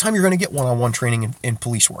only time you're going to get one-on-one training in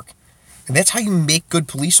police work. And that's how you make good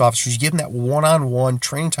police officers. You give them that one-on-one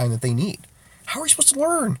training time that they need. How are we supposed to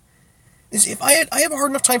learn? If I have a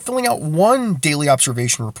hard enough time filling out 1 daily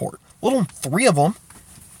observation report, let alone 3 of them.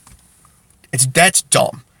 That's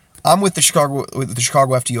dumb. I'm with the Chicago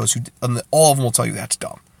FTOs who all of them will tell you that's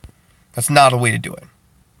dumb. That's not a way to do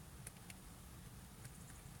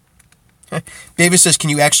it. Davis says, can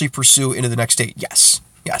you actually pursue into the next state? Yes,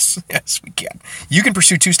 we can. You can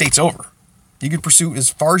pursue 2 states over. You can pursue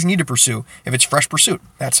as far as you need to pursue if it's fresh pursuit.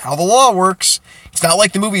 That's how the law works. It's not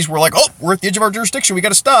like the movies where like, oh, we're at the edge of our jurisdiction, we got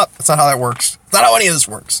to stop. That's not how that works. That's not how any of this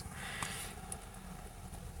works.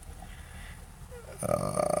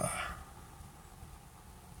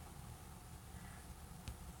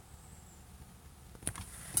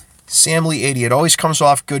 Sam Lee 80, it always comes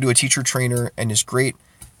off good to a teacher trainer and is great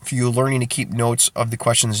for you learning to keep notes of the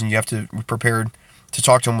questions, and you have to be prepared to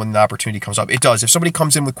talk to them when the opportunity comes up. It does. If somebody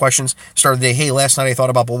comes in with questions, start of the day, hey, last night I thought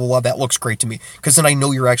about blah, blah, blah, that looks great to me. Because then I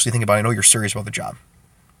know you're actually thinking about it. I know you're serious about the job.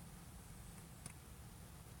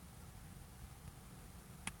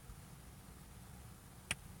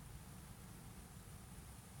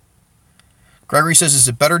 Gregory says, is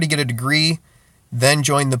it better to get a degree then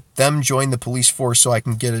join the police force so I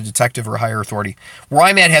can get a detective or a higher authority? Where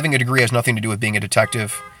I'm at, having a degree has nothing to do with being a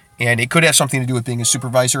detective, and it could have something to do with being a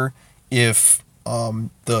supervisor if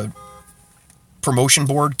the promotion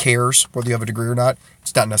board cares whether you have a degree or not.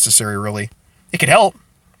 It's not necessary, really. It could help.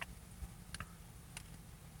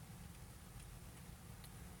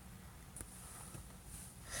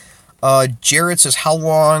 Jared says, how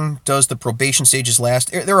long does the probation stages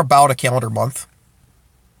last? They're about a calendar month.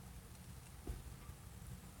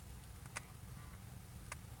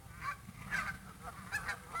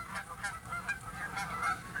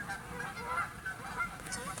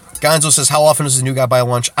 Gonzo says, how often does the new guy buy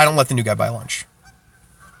lunch? I don't let the new guy buy lunch.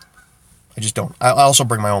 I just don't. I also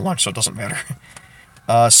bring my own lunch, so it doesn't matter.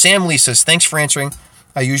 Sam Lee says, thanks for answering.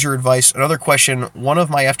 I use your advice. Another question. One of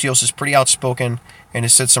my FTOs is pretty outspoken and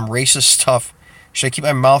has said some racist stuff. Should I keep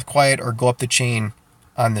my mouth quiet or go up the chain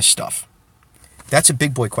on this stuff? That's a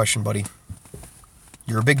big boy question, buddy.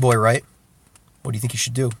 You're a big boy, right? What do you think you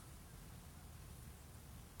should do?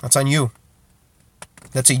 That's on you.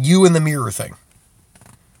 That's a you in the mirror thing.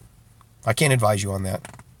 I can't advise you on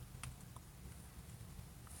that.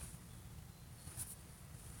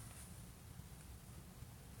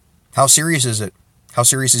 How serious is it? How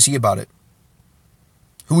serious is he about it?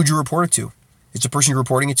 Who would you report it to? Is the person you're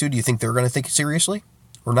reporting it to, do you think they're going to take it seriously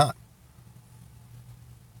or not?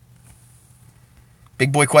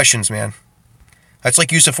 Big boy questions, man. That's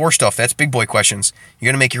like use of force stuff. That's big boy questions. You're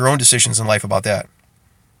going to make your own decisions in life about that.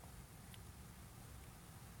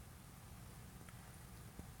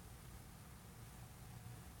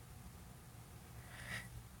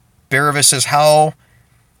 Baravis says, how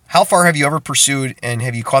far have you ever pursued, and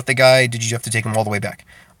have you caught the guy? Did you have to take him all the way back?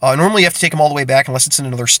 Normally you have to take him all the way back unless it's in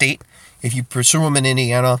another state. If you pursue him in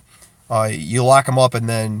Indiana, you lock him up, and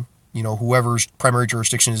then whoever's primary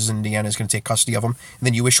jurisdiction is in Indiana is going to take custody of him, and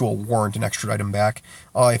then you issue a warrant and extradite him back.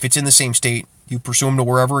 If it's in the same state, you pursue him to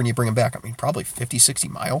wherever and you bring him back. I mean, probably 50, 60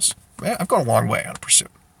 miles. Man, I've gone a long way on a pursuit.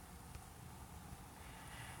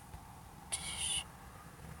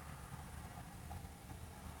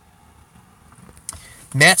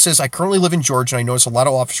 Matt says, I currently live in Georgia, and I notice a lot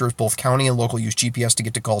of officers, both county and local, use GPS to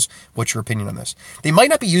get to calls. What's your opinion on this? They might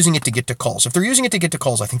not be using it to get to calls. If they're using it to get to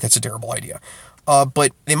calls, I think that's a terrible idea.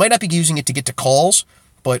 But they might not be using it to get to calls,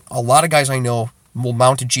 but a lot of guys I know will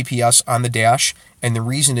mount a GPS on the dash, and the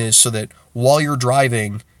reason is so that while you're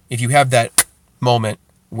driving, if you have that moment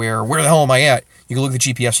where the hell am I at, you can look at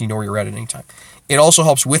the GPS and you know where you're at any time. It also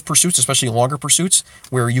helps with pursuits, especially longer pursuits,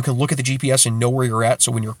 where you can look at the GPS and know where you're at,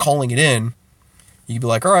 so when you're calling it in, you'd be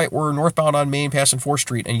like, all right, we're northbound on Main passing 4th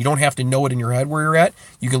Street, and you don't have to know it in your head where you're at.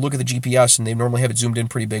 You can look at the GPS, and they normally have it zoomed in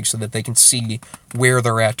pretty big so that they can see where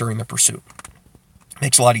they're at during the pursuit.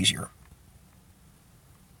 Makes it a lot easier.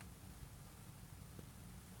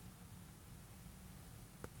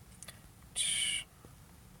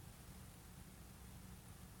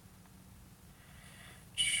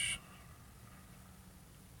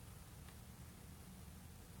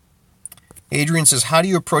 Adrian says, how do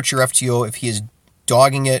you approach your FTO if he is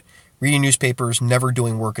dogging it, reading newspapers, never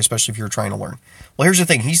doing work, especially if you're trying to learn? Well, here's the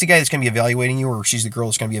thing. He's the guy that's going to be evaluating you, or she's the girl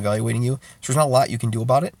that's going to be evaluating you. So there's not a lot you can do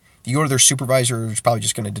about it. If you go to their supervisor, they're probably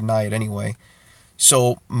just going to deny it anyway.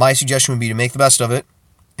 So my suggestion would be to make the best of it,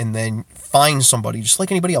 and then find somebody, just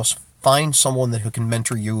like anybody else, find someone who can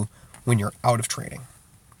mentor you when you're out of training.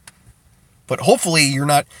 But hopefully you're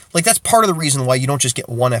not, like, that's part of the reason why you don't just get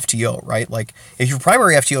one FTO, right? Like, if your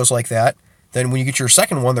primary FTO is like that, then when you get your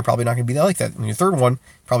second one, they're probably not going to be like that. And your third one,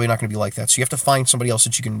 probably not going to be like that. So you have to find somebody else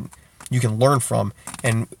that you can learn from.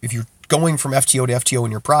 And if you're going from FTO to FTO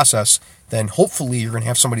in your process, then hopefully you're going to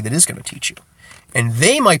have somebody that is going to teach you. And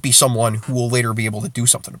they might be someone who will later be able to do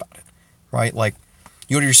something about it, right? Like,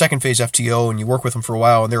 you go to your second phase FTO and you work with them for a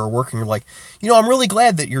while and they're working. You're like, I'm really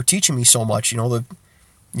glad that you're teaching me so much.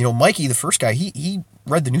 Mikey, the first guy, he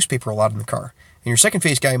read the newspaper a lot in the car. And your second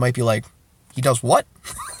phase guy might be like, he does what?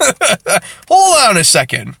 Hold on a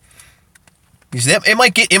second.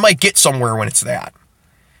 It might get somewhere when it's that.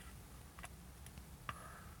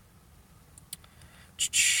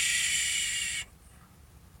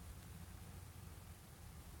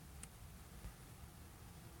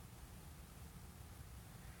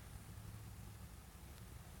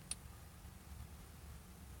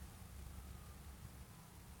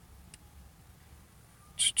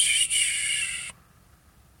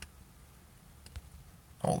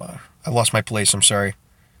 I lost my place. I'm sorry.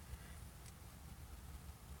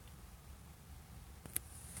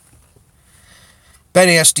 Ben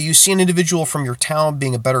asks, do you see an individual from your town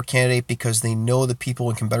being a better candidate because they know the people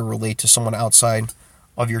and can better relate to someone outside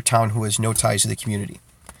of your town who has no ties to the community?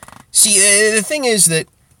 See, the thing is that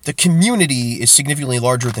the community is significantly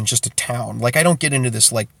larger than just a town. Like, I don't get into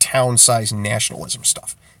this, like, town-sized nationalism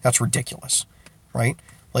stuff. That's ridiculous, right?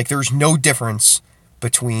 Like, there's no difference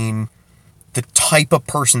between the type of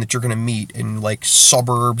person that you're going to meet in, like,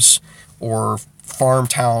 suburbs or farm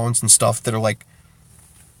towns and stuff that are, like,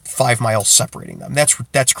 5 miles separating them.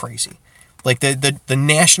 That's crazy. Like, the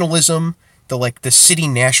nationalism, the city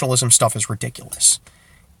nationalism stuff is ridiculous.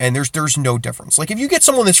 And there's no difference. Like, if you get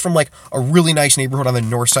someone that's from, like, a really nice neighborhood on the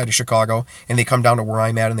north side of Chicago and they come down to where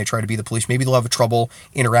I'm at and they try to be the police, maybe they'll have trouble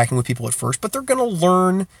interacting with people at first, but they're going to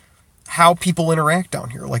learn how people interact down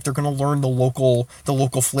here. Like, they're going to learn the local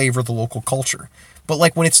flavor, the local culture. But,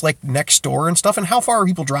 like, when it's, like, next door and stuff, and how far are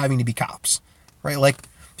people driving to be cops, right? Like,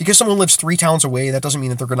 because someone lives 3 towns away, that doesn't mean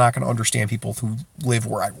that they're not going to understand people who live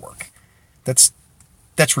where I work. That's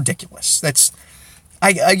ridiculous.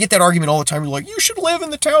 I get that argument all the time. You're like, you should live in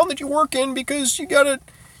the town that you work in because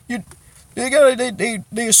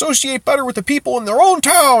they associate better with the people in their own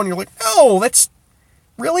town. You're like, no, that's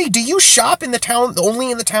really, do you shop in the town, only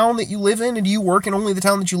in the town that you live in? And do you work in only the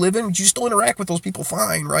town that you live in? But you still interact with those people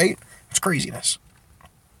fine, right? It's craziness.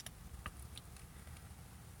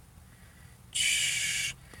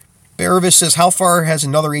 Baravis says, how far has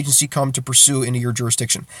another agency come to pursue into your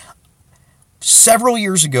jurisdiction? Several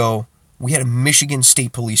years ago, we had a Michigan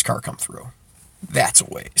State Police car come through. That's a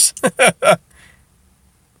ways.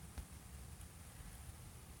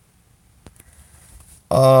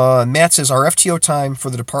 Matt says, our FTO time for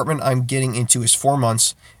the department I'm getting into is 4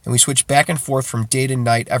 months, and we switch back and forth from day to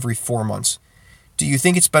night every 4 months. Do you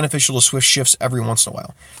think it's beneficial to switch shifts every once in a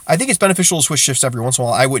while? I think it's beneficial to switch shifts every once in a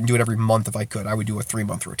while. I wouldn't do it every month if I could. I would do a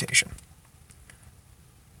 3-month rotation.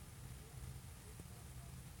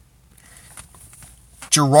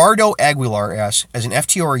 Gerardo Aguilar asks, as an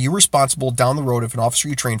FTO, are you responsible down the road if an officer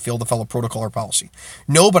you train failed to follow protocol or policy?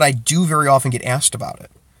 No, but I do very often get asked about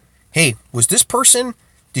it. Hey, was this person,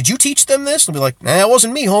 did you teach them this? And I'll be like, nah, it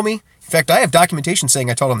wasn't me, homie. In fact, I have documentation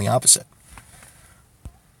saying I taught them the opposite.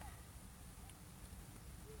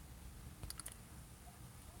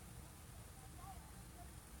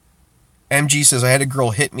 MG says, I had a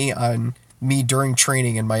girl hit me on me during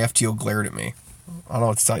training and my FTO glared at me. I don't know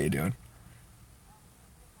what to tell you, dude.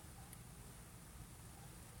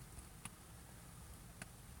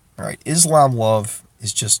 All right, Islam Love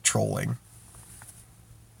is just trolling,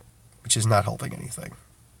 which is not helping anything.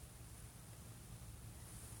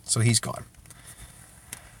 So he's gone.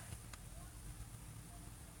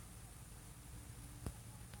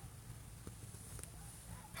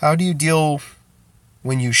 How do you deal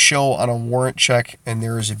when you show on a warrant check and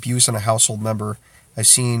there is abuse on a household member? I've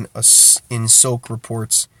seen in SOAK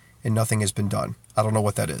reports and nothing has been done. I don't know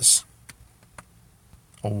what that is.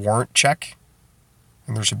 A warrant check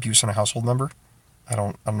and there's abuse on a household member? I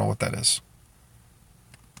don't know what that is.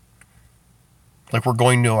 Like, we're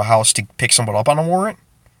going to a house to pick someone up on a warrant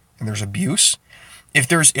and there's abuse? If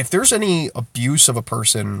there's any abuse of a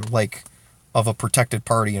person, like of a protected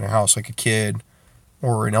party in a house, like a kid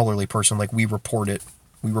or an elderly person, like, we report it.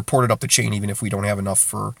 We report it up the chain even if we don't have enough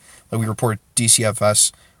for, like, we report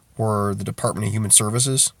DCFS or the Department of Human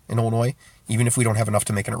Services in Illinois, even if we don't have enough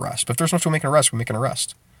to make an arrest. But if there's enough to make an arrest, we make an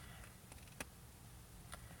arrest.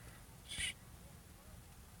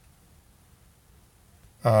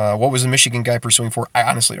 What was the Michigan guy pursuing for? I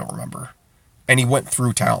honestly don't remember. And he went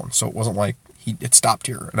through town, so it wasn't like it stopped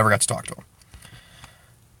here. I never got to talk to him.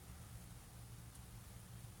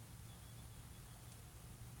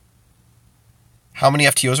 How many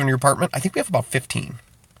FTOs are in your apartment? I think we have about 15.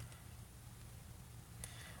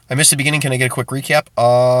 I missed the beginning. Can I get a quick recap?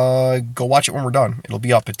 Go watch it when we're done. It'll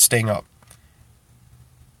be up. It's staying up.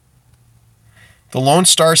 The Lone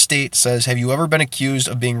Star State says, have you ever been accused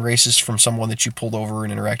of being racist from someone that you pulled over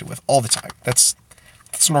and interacted with? All the time. That's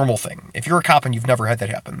a normal thing. If you're a cop and you've never had that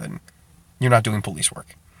happen, then you're not doing police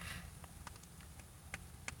work.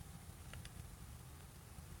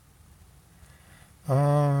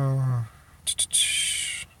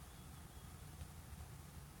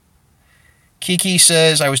 Kiki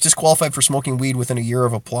says, I was disqualified for smoking weed within a year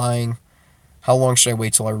of applying. How long should I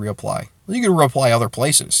wait till I reapply? Well, you can reapply other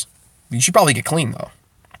places. You should probably get clean, though.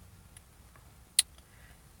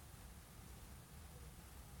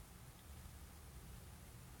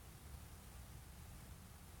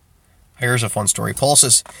 Here's a fun story. Paul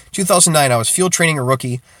says, 2009, I was field training a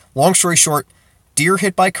rookie. Long story short, deer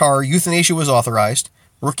hit by car, euthanasia was authorized.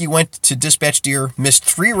 Rookie went to dispatch deer, missed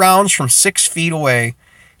 3 rounds from 6 feet away.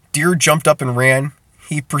 Deer jumped up and ran.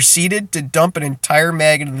 He proceeded to dump an entire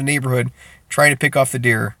mag into the neighborhood, trying to pick off the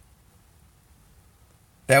deer.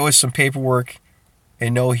 That was some paperwork,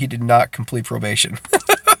 and no, he did not complete probation.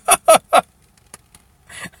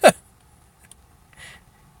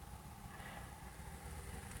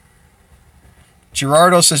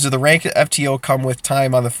 Gerardo says, "Do the rank at FTO come with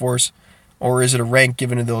time on the force, or is it a rank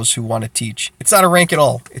given to those who want to teach?" It's not a rank at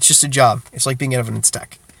all. It's just a job. It's like being an evidence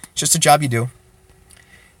tech. It's just a job you do.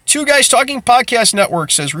 Two Guys Talking Podcast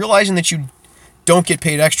Network says, "Realizing that you don't get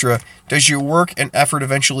paid extra, does your work and effort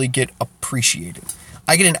eventually get appreciated?"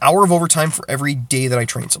 I get an hour of overtime for every day that I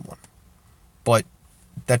train someone. But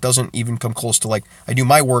that doesn't even come close to, like, I do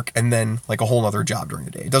my work and then like a whole other job during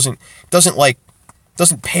the day. It doesn't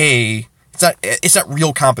pay. It's not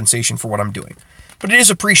real compensation for what I'm doing. But it is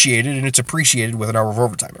appreciated, and it's appreciated with an hour of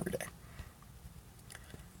overtime every day.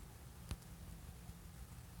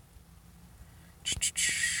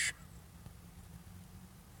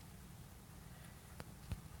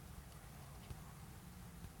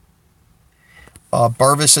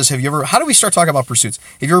 Barvis says, how do we start talking about pursuits?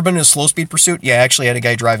 Have you ever been in a slow speed pursuit? Yeah, I actually had a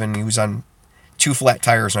guy driving, he was on 2 flat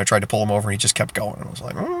tires, and I tried to pull him over, and he just kept going. And I was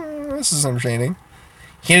like, this is entertaining.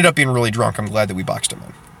 He ended up being really drunk. I'm glad that we boxed him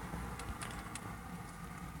in.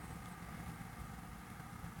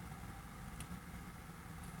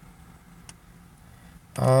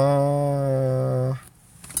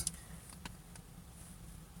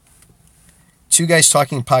 Two Guys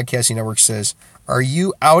Talking Podcasting Network says, "Are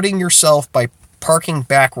you outing yourself by parking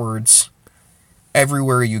backwards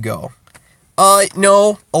everywhere you go?"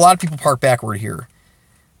 No, a lot of people park backward here.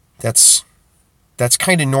 That's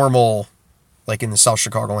kind of normal, like in the South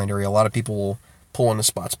Chicagoland area. A lot of people will pull into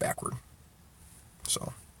spots backward.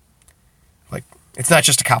 So, like, it's not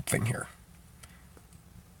just a cop thing here.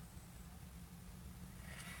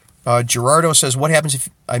 Gerardo says, what happens if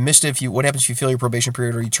you fail your probation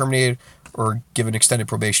period? Are you terminated or given extended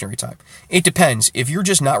probationary time? It depends. If you're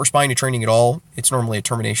just not responding to training at all, it's normally a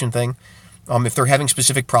termination thing. If they're having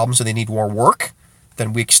specific problems and they need more work,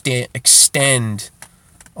 then we extend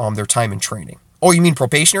their time in training. Oh, you mean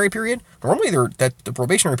probationary period? Normally the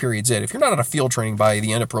probationary period's it. If you're not on a field training by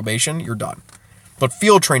the end of probation, you're done. But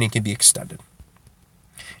field training can be extended.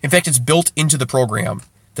 In fact, it's built into the program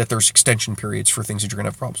that there's extension periods for things that you're going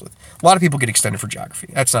to have problems with. A lot of people get extended for geography.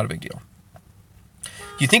 That's not a big deal. Do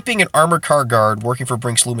you think being an armored car guard, working for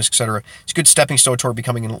Brinks, Loomis, etc., is a good stepping stone toward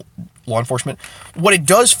becoming in law enforcement? What it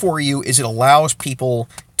does for you is it allows people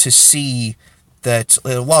to see that,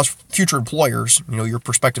 it allows future employers, your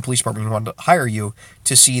prospective police department who want to hire you,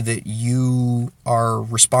 to see that you are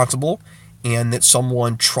responsible and that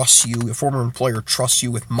someone trusts you, a former employer trusts you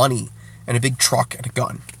with money and a big truck and a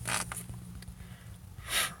gun.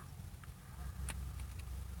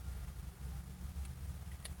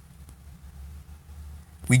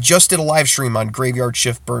 We just did a live stream on graveyard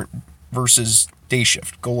shift versus day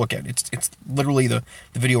shift. Go look at it. It's literally the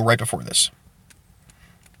video right before this.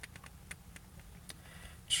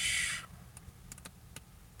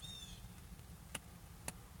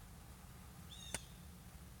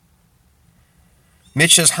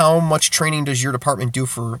 Mitch says, how much training does your department do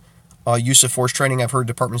for use of force training? I've heard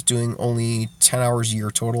departments doing only 10 hours a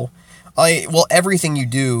year total. Well, everything you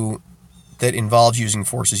do that involves using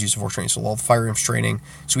force is use of force training. So all the firearms training.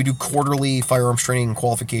 So we do quarterly firearms training and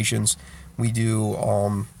qualifications. We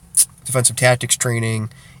do defensive tactics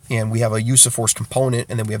training, and we have a use of force component,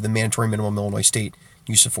 and then we have the mandatory minimum Illinois State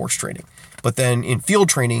use of force training. But then in field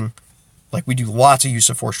training, like, we do lots of use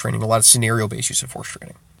of force training, a lot of scenario-based use of force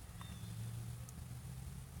training.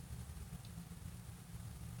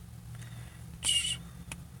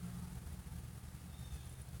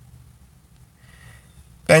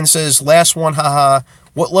 Ben says, last one, haha.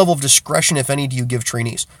 What level of discretion, if any, do you give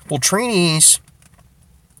trainees? Well, trainees,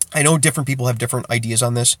 I know different people have different ideas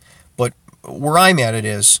on this, but where I'm at it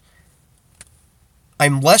is,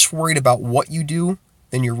 I'm less worried about what you do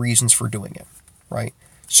than your reasons for doing it, right?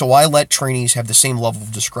 So I let trainees have the same level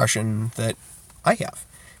of discretion that I have,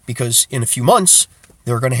 because in a few months,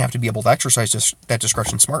 they're going to have to be able to exercise that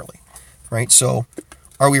discretion smartly, right? So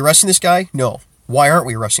are we arresting this guy? No. Why aren't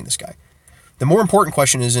we arresting this guy? The more important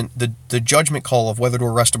question isn't the judgment call of whether to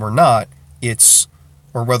arrest him or not,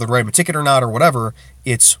 or whether to write him a ticket or not, or whatever.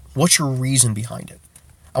 It's, what's your reason behind it?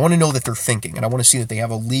 I want to know that they're thinking, and I want to see that they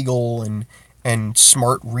have a legal and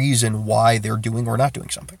smart reason why they're doing or not doing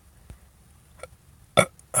something.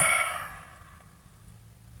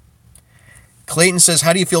 Clayton says,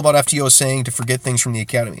 how do you feel about FTO saying to forget things from the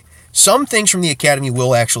academy? Some things from the academy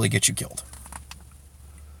will actually get you killed.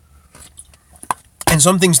 And And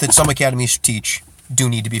some things that some academies teach do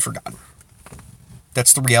need to be forgotten.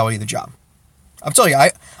 That's the reality of the job. I'll tell you,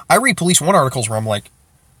 I read Police 1 articles where I'm like,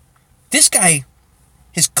 this guy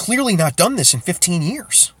has clearly not done this in 15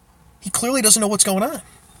 years. He clearly doesn't know what's going on.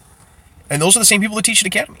 And those are the same people that teach at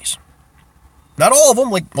academies. Not all of them.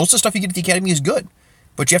 Like, most of the stuff you get at the academy is good.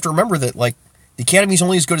 But you have to remember that, like, the academy is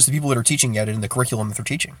only as good as the people that are teaching at it and the curriculum that they're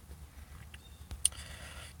teaching.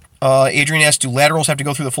 Adrian asked, do laterals have to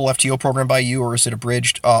go through the full FTO program by you, or is it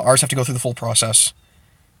abridged? Ours have to go through the full process.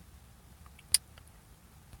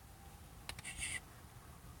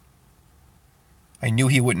 I knew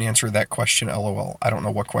he wouldn't answer that question, LOL. I don't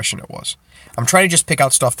know what question it was. I'm trying to just pick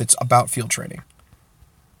out stuff that's about field training.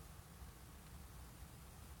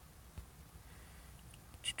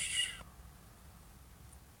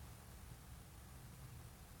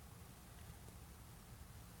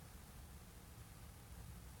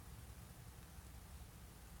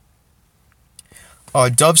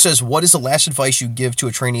 Dove says, what is the last advice you give to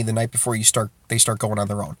a trainee the night before they start going on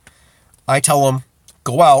their own? I tell them,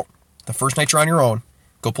 go out. The first night you're on your own,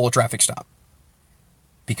 go pull a traffic stop.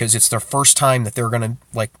 Because it's their first time that they're going to,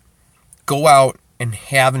 like, go out and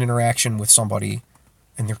have an interaction with somebody,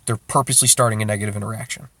 and they're purposely starting a negative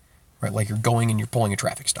interaction. Right? Like, you're going and you're pulling a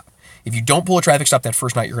traffic stop. If you don't pull a traffic stop that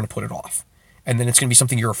first night, you're going to put it off. And then it's going to be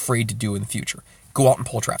something you're afraid to do in the future. Go out and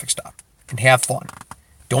pull a traffic stop. And have fun.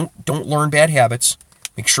 Don't learn bad habits.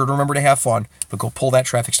 Make sure to remember to have fun, but go pull that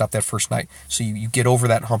traffic stop that first night so you get over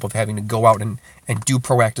that hump of having to go out and do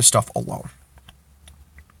proactive stuff alone.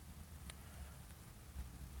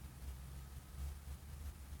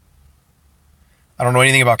 I don't know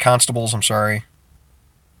anything about constables, I'm sorry.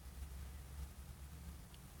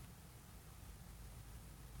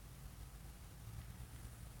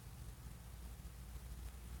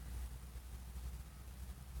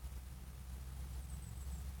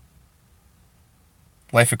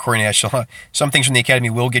 Life of Corey Nash. Some things from the academy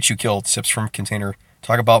will get you killed. Sips from container.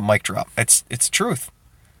 Talk about mic drop. It's truth.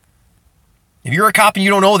 If you're a cop and you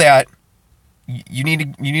don't know that, you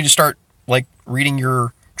need to start, like, reading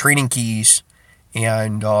your training keys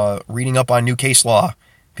and reading up on new case law,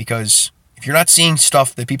 because if you're not seeing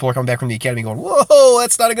stuff that people are coming back from the academy going, whoa,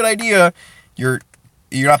 that's not a good idea, you're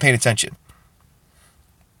not paying attention.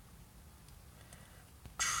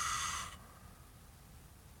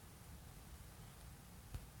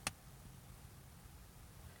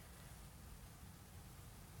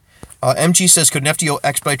 MG says, could an FTO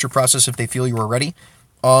expedite your process if they feel you are ready?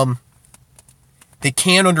 They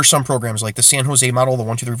can under some programs, like the San Jose model, the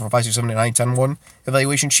 1, 2, 3, 4, 5, 6, 7, 8, 9, 10, 1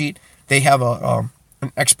 evaluation sheet. They have an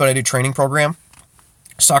expedited training program.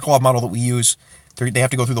 Sokolov model that we use, they have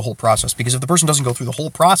to go through the whole process. Because if the person doesn't go through the whole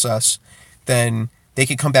process, then they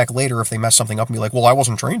could come back later if they mess something up and be like, well, I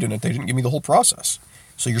wasn't trained in it. They didn't give me the whole process.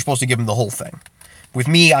 So you're supposed to give them the whole thing. With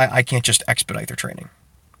me, I can't just expedite their training.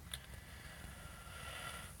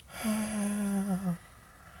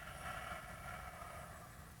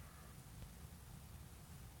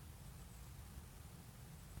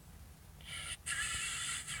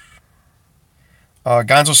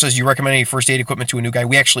 Gonzo says, you recommend any first aid equipment to a new guy?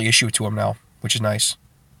 We actually issue it to him now, which is nice.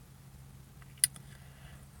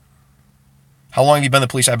 How long have you been in the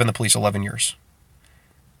police? I've been in the police 11 years.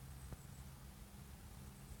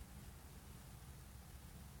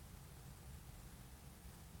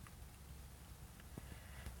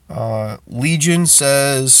 Legion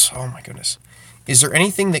says, oh my goodness. Is there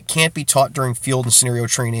anything that can't be taught during field and scenario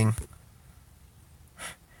training?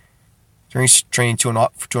 During training to an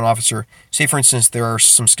officer, say for instance, there are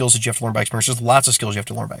some skills that you have to learn by experience. There's lots of skills you have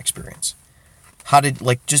to learn by experience. How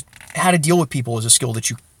to deal with people is a skill that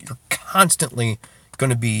you're constantly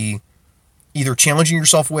going to be either challenging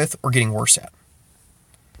yourself with or getting worse at.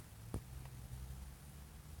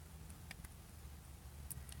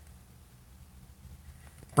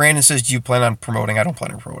 Brandon says, do you plan on promoting? I don't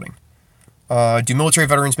plan on promoting. Do military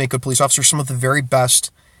veterans make good police officers? Some of the very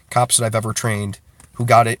best cops that I've ever trained who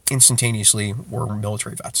got it instantaneously were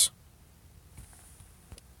military vets.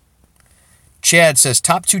 Chad says,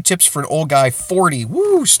 top 2 tips for an old guy, 40,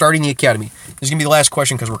 starting the academy. This is going to be the last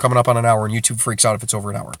question because we're coming up on an hour and YouTube freaks out if it's over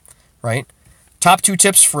an hour, right? Top 2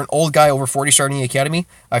 tips for an old guy over 40 starting the academy.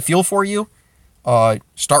 I feel for you.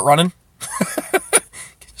 Start running.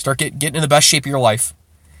 Start getting in the best shape of your life.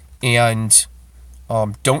 And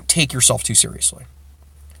don't take yourself too seriously.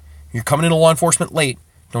 You're coming into law enforcement late.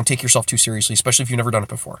 Don't take yourself too seriously, especially if you've never done it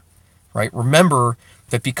before, right? Remember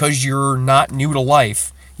that because you're not new to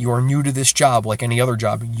life, you are new to this job like any other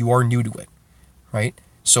job. You are new to it, right?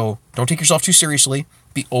 So don't take yourself too seriously.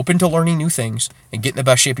 Be open to learning new things and get in the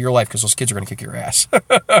best shape of your life because those kids are going to kick your ass.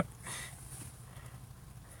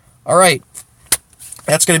 All right.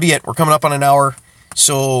 that's going to be it. We're coming up on an hour.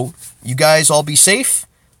 So you guys all be safe.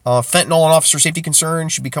 Fentanyl and officer safety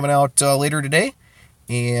concerns should be coming out later today.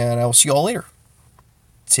 And I will see you all later.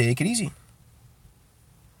 Take it easy.